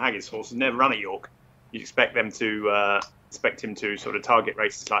William Haggis horse, has never run at York. You'd expect him to sort of target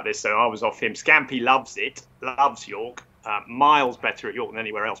races like this. So I was off him. Scampy loves it, loves York. Miles better at York than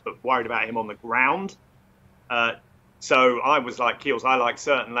anywhere else, but worried about him on the ground. So I was like Keels. I like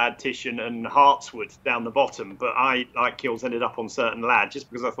Certain Lad, Titian and Hartswood down the bottom, but I, like Keels, ended up on Certain Lad just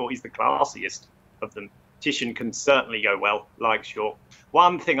because I thought he's the classiest of them. Titian can certainly go well, like York.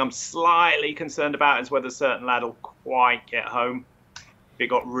 One thing I'm slightly concerned about is whether Certain Lad will quite get home. If it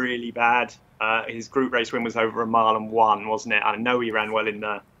got really bad, his group race win was over 1 mile and 1, wasn't it? I know he ran well in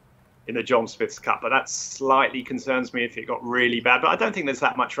the John Smith's Cup, but that slightly concerns me if it got really bad. But I don't think there's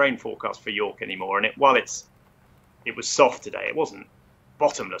that much rain forecast for York anymore. And while it was soft today, it wasn't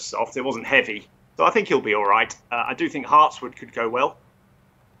bottomless soft. It wasn't heavy. So I think he'll be all right. I do think Hartswood could go well.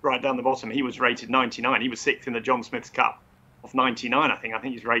 Right down the bottom, he was rated 99. He was 6th in the John Smith's Cup of 99, I think. I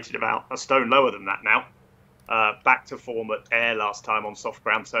think he's rated about a stone lower than that now. Back to form at Ayr last time on soft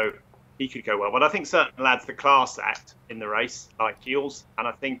ground, so he could go well. But I think Certain Lad's the class act in the race, like Keels. And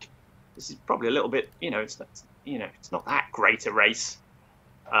I think this is probably a little bit, it's not that great a race.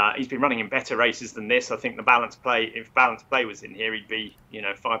 He's been running in better races than this. I think the balance play, if balance play was in here, he'd be,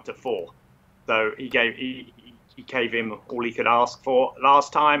 5 to 4. So he gave him all he could ask for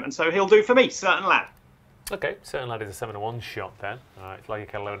last time, and so he'll do for me, Certain Lad. Okay, Certain Lad is a 7-1 shot then. It's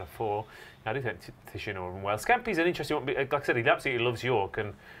like a 11-4. I do think Titian will run well. Scampy's an interesting one. Like I said, he absolutely loves York,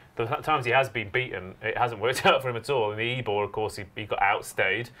 and the times he has been beaten, it hasn't worked out for him at all. In the Ebor, of course, he got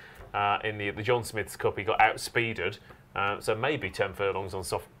outstayed. In the John Smith's Cup, he got outspeeded. So maybe 10 furlongs on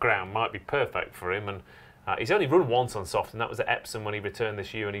soft ground might be perfect for him. And he's only run once on soft, and that was at Epsom when he returned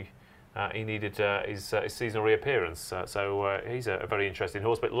this year, and he needed his seasonal reappearance. So he's a very interesting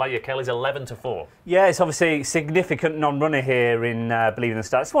horse. But Layukel is 11-4. Yeah, it's obviously a significant non-runner here in Believing the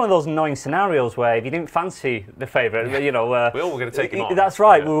Stars. It's one of those annoying scenarios where if you didn't fancy the favourite, we all were going to take him on. That's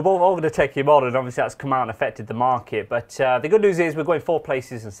right. Yeah. We were all going to take him on, and obviously that's come out and affected the market. But the good news is we're going 4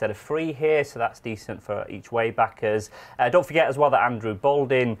 places instead of 3 here, so that's decent for each way backers. Don't forget as well that Andrew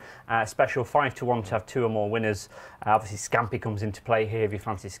Balding, special 5-1 to have 2 or more winners. Obviously Scampy comes into play here if you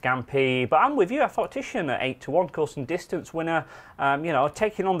fancy Scampy. But I'm with you. I thought Titian at 8-1, course and distance winner.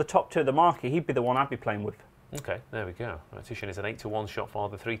 Taking on the top 2 of the market, he'd be the one I'd be playing with. Okay, there we go. Titian is an 8-1 shot for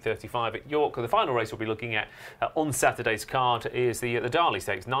the 3:35 at York. The final race we'll be looking at on Saturday's card is the Darley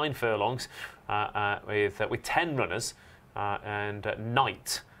Stakes, 9 furlongs with 10 runners, and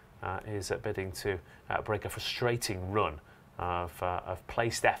Knight is bidding to break a frustrating run of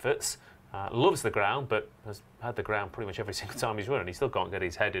placed efforts. Loves the ground, but has had the ground pretty much every single time he's run, and he still can't get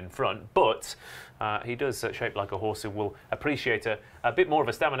his head in front. But he does shape like a horse who will appreciate a bit more of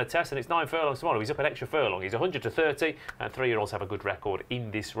a stamina test, and it's 9 furlongs tomorrow. He's up an extra furlong. He's 100 to 30, and 3-year-olds have a good record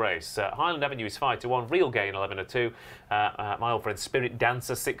in this race. Highland Avenue is 5-1, Real Gain 11-2. My old friend Spirit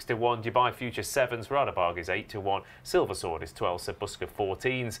Dancer 6-1, Dubai Future 7s, Radabarg is 8-1, Silver Sword is 12, Sebuska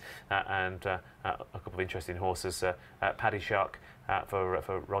 14s, and a couple of interesting horses. Paddy Shark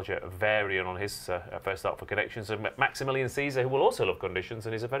for Roger Varian on his first start for Connections, and Maximilian Caesar, who will also love conditions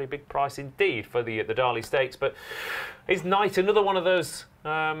and is a very big price indeed for the Darley Stakes. But is Knight another one of those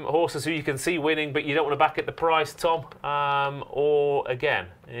horses who you can see winning, but you don't want to back at the price, Tom? Or again,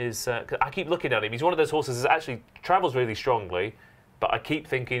 I keep looking at him. He's one of those horses that actually travels really strongly, but I keep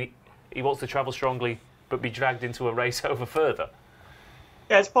thinking he wants to travel strongly but be dragged into a race over further.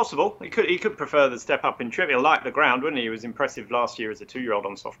 Yeah, it's possible. He could prefer the step up in Trivial, like the ground, wouldn't he? He was impressive last year as a 2-year-old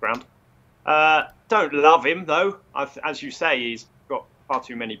on soft ground. Don't love him, though. As you say, he's got far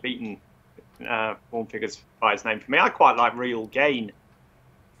too many beaten form figures by his name for me. I quite like Real Gain.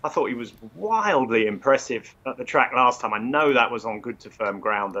 I thought he was wildly impressive at the track last time. I know that was on good to firm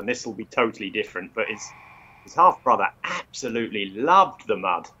ground, and this will be totally different. But his half-brother absolutely loved the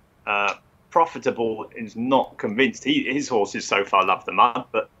mud. Profitable is not convinced. His horses so far love the mud,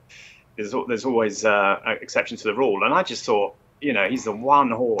 but there's always exceptions to the rule. And I just thought, he's the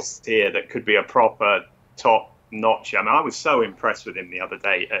one horse here that could be a proper top notch. I mean, I was so impressed with him the other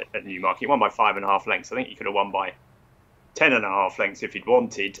day at Newmarket. He won by 5.5 lengths. I think he could have won by 10.5 lengths if he'd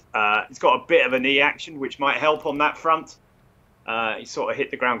wanted. He's got a bit of a knee action, which might help on that front. He sort of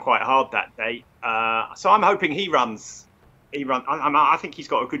hit the ground quite hard that day. So I'm hoping he runs. I think he's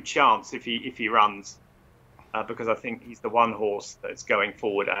got a good chance if he runs. because I think he's the one horse that's going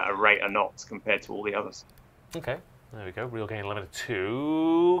forward at a rate of knots compared to all the others. Okay, there we go. Real Gain Limited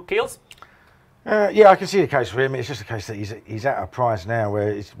 2. Keels? Yeah, I can see the case for him. It's just a case that he's at a price now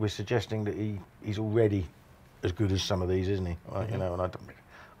where we're suggesting that he's already as good as some of these, isn't he? You know, and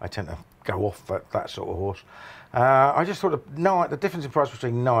I tend to go off that sort of horse. I just thought the difference in price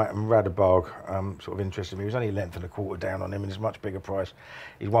between Knight and Radebog sort of interested me. He was only a length and a quarter down on him, and it's a much bigger price.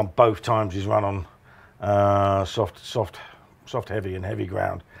 He's won both times he's run on soft, heavy, and heavy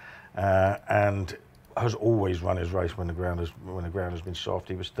ground, and has always run his race when the ground has been soft.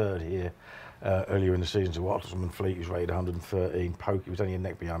 He was third here earlier in the season to Watson and Fleet. He was rated 113. He was only a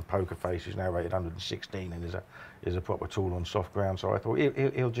neck behind Poker Face. He's now rated 116 and is a proper tool on soft ground. So I thought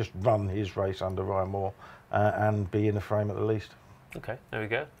he'll just run his race under Ryan Moore and be in the frame at the least. Okay, there we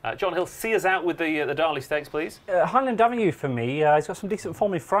go. John Hill, see us out with the Darley Stakes, please. Highland Avenue for me. He's got some decent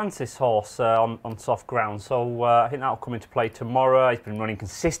form in France, this horse, on soft ground. So I think that'll come into play tomorrow. He's been running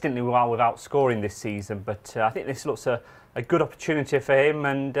consistently well without scoring this season. But I think this looks a good opportunity for him.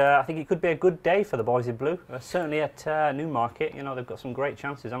 And I think it could be a good day for the boys in blue. Certainly at Newmarket, you know, they've got some great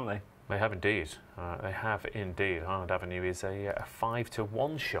chances, haven't they? They have indeed. They have indeed. Highland Avenue is a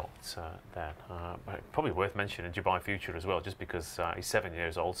 5-to-1 shot then. Probably worth mentioning Dubai Future as well, just because he's 7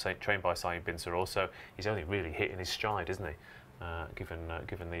 years old, trained by Saeed bin Saror, so he's only really hitting his stride, isn't he? Given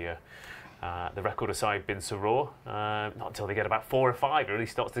the record of Saeed bin Saror, not until they get about 4 or 5, it really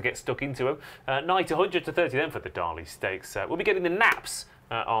starts to get stuck into him. Knight 100 to 30 then for the Darley Stakes. We'll be getting the naps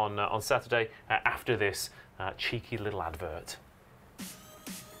on Saturday after this cheeky little advert.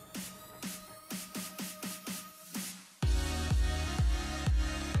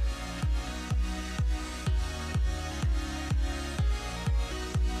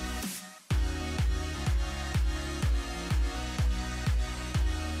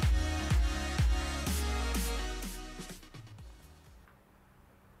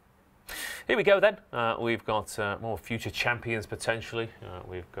 Here we go then. We've got more future champions potentially.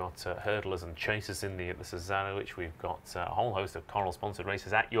 We've got hurdlers and chasers in the Cesarewitch. We've got a whole host of Coral sponsored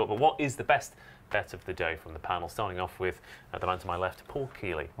races at York. But what is the best bet of the day from the panel? Starting off with the man to my left, Paul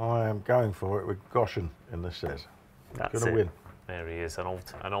Kealy. I am going for it with Goshen in the Cez. That's going to win. There he is, an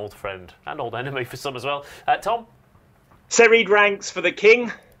old friend and old enemy for some as well. Tom? Serid ranks for the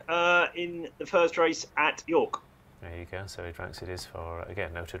King in the first race at York. There you go. So he ranks it is for,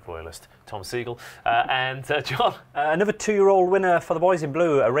 again, noted royalist Tom Segal. And John? Another 2-year-old winner for the boys in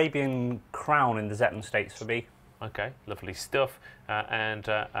blue, Arabian Crown in the Zetland Stakes for me. Okay, lovely stuff. And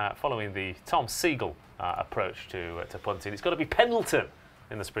following the Tom Segal approach to punting, it's got to be Pendleton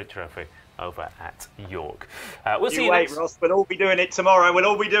in the Sprint Trophy over at York. We'll see you wait, next. Ross. We'll all be doing it tomorrow. We'll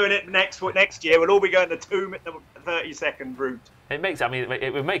all be doing it next year. We'll all be going the 30-second route.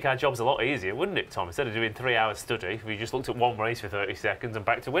 It would make our jobs a lot easier, wouldn't it, Tom? Instead of doing 3 hours study, we just looked at one race for 30 seconds and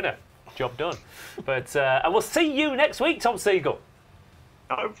back to winner. Job done. But and we'll see you next week, Tom Segal.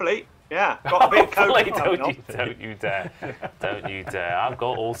 Hopefully, yeah. Got a bit of coke. Don't you dare! Don't you dare! I've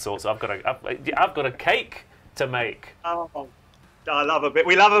got all sorts. I've got a cake to make. Oh, I love a bit.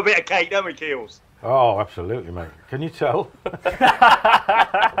 We love a bit of cake, don't we, Keels? Oh, absolutely, mate. Can you tell?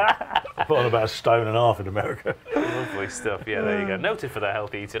 I put on about 1.5 stone in America. Lovely stuff. Yeah, there you go. Noted for their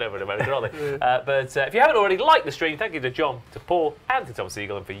healthy eating over in America, aren't they? But if you haven't already liked the stream, thank you to John, to Paul, and to Tom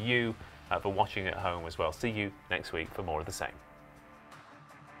Segal, and for you for watching at home as well. See you next week for more of the same.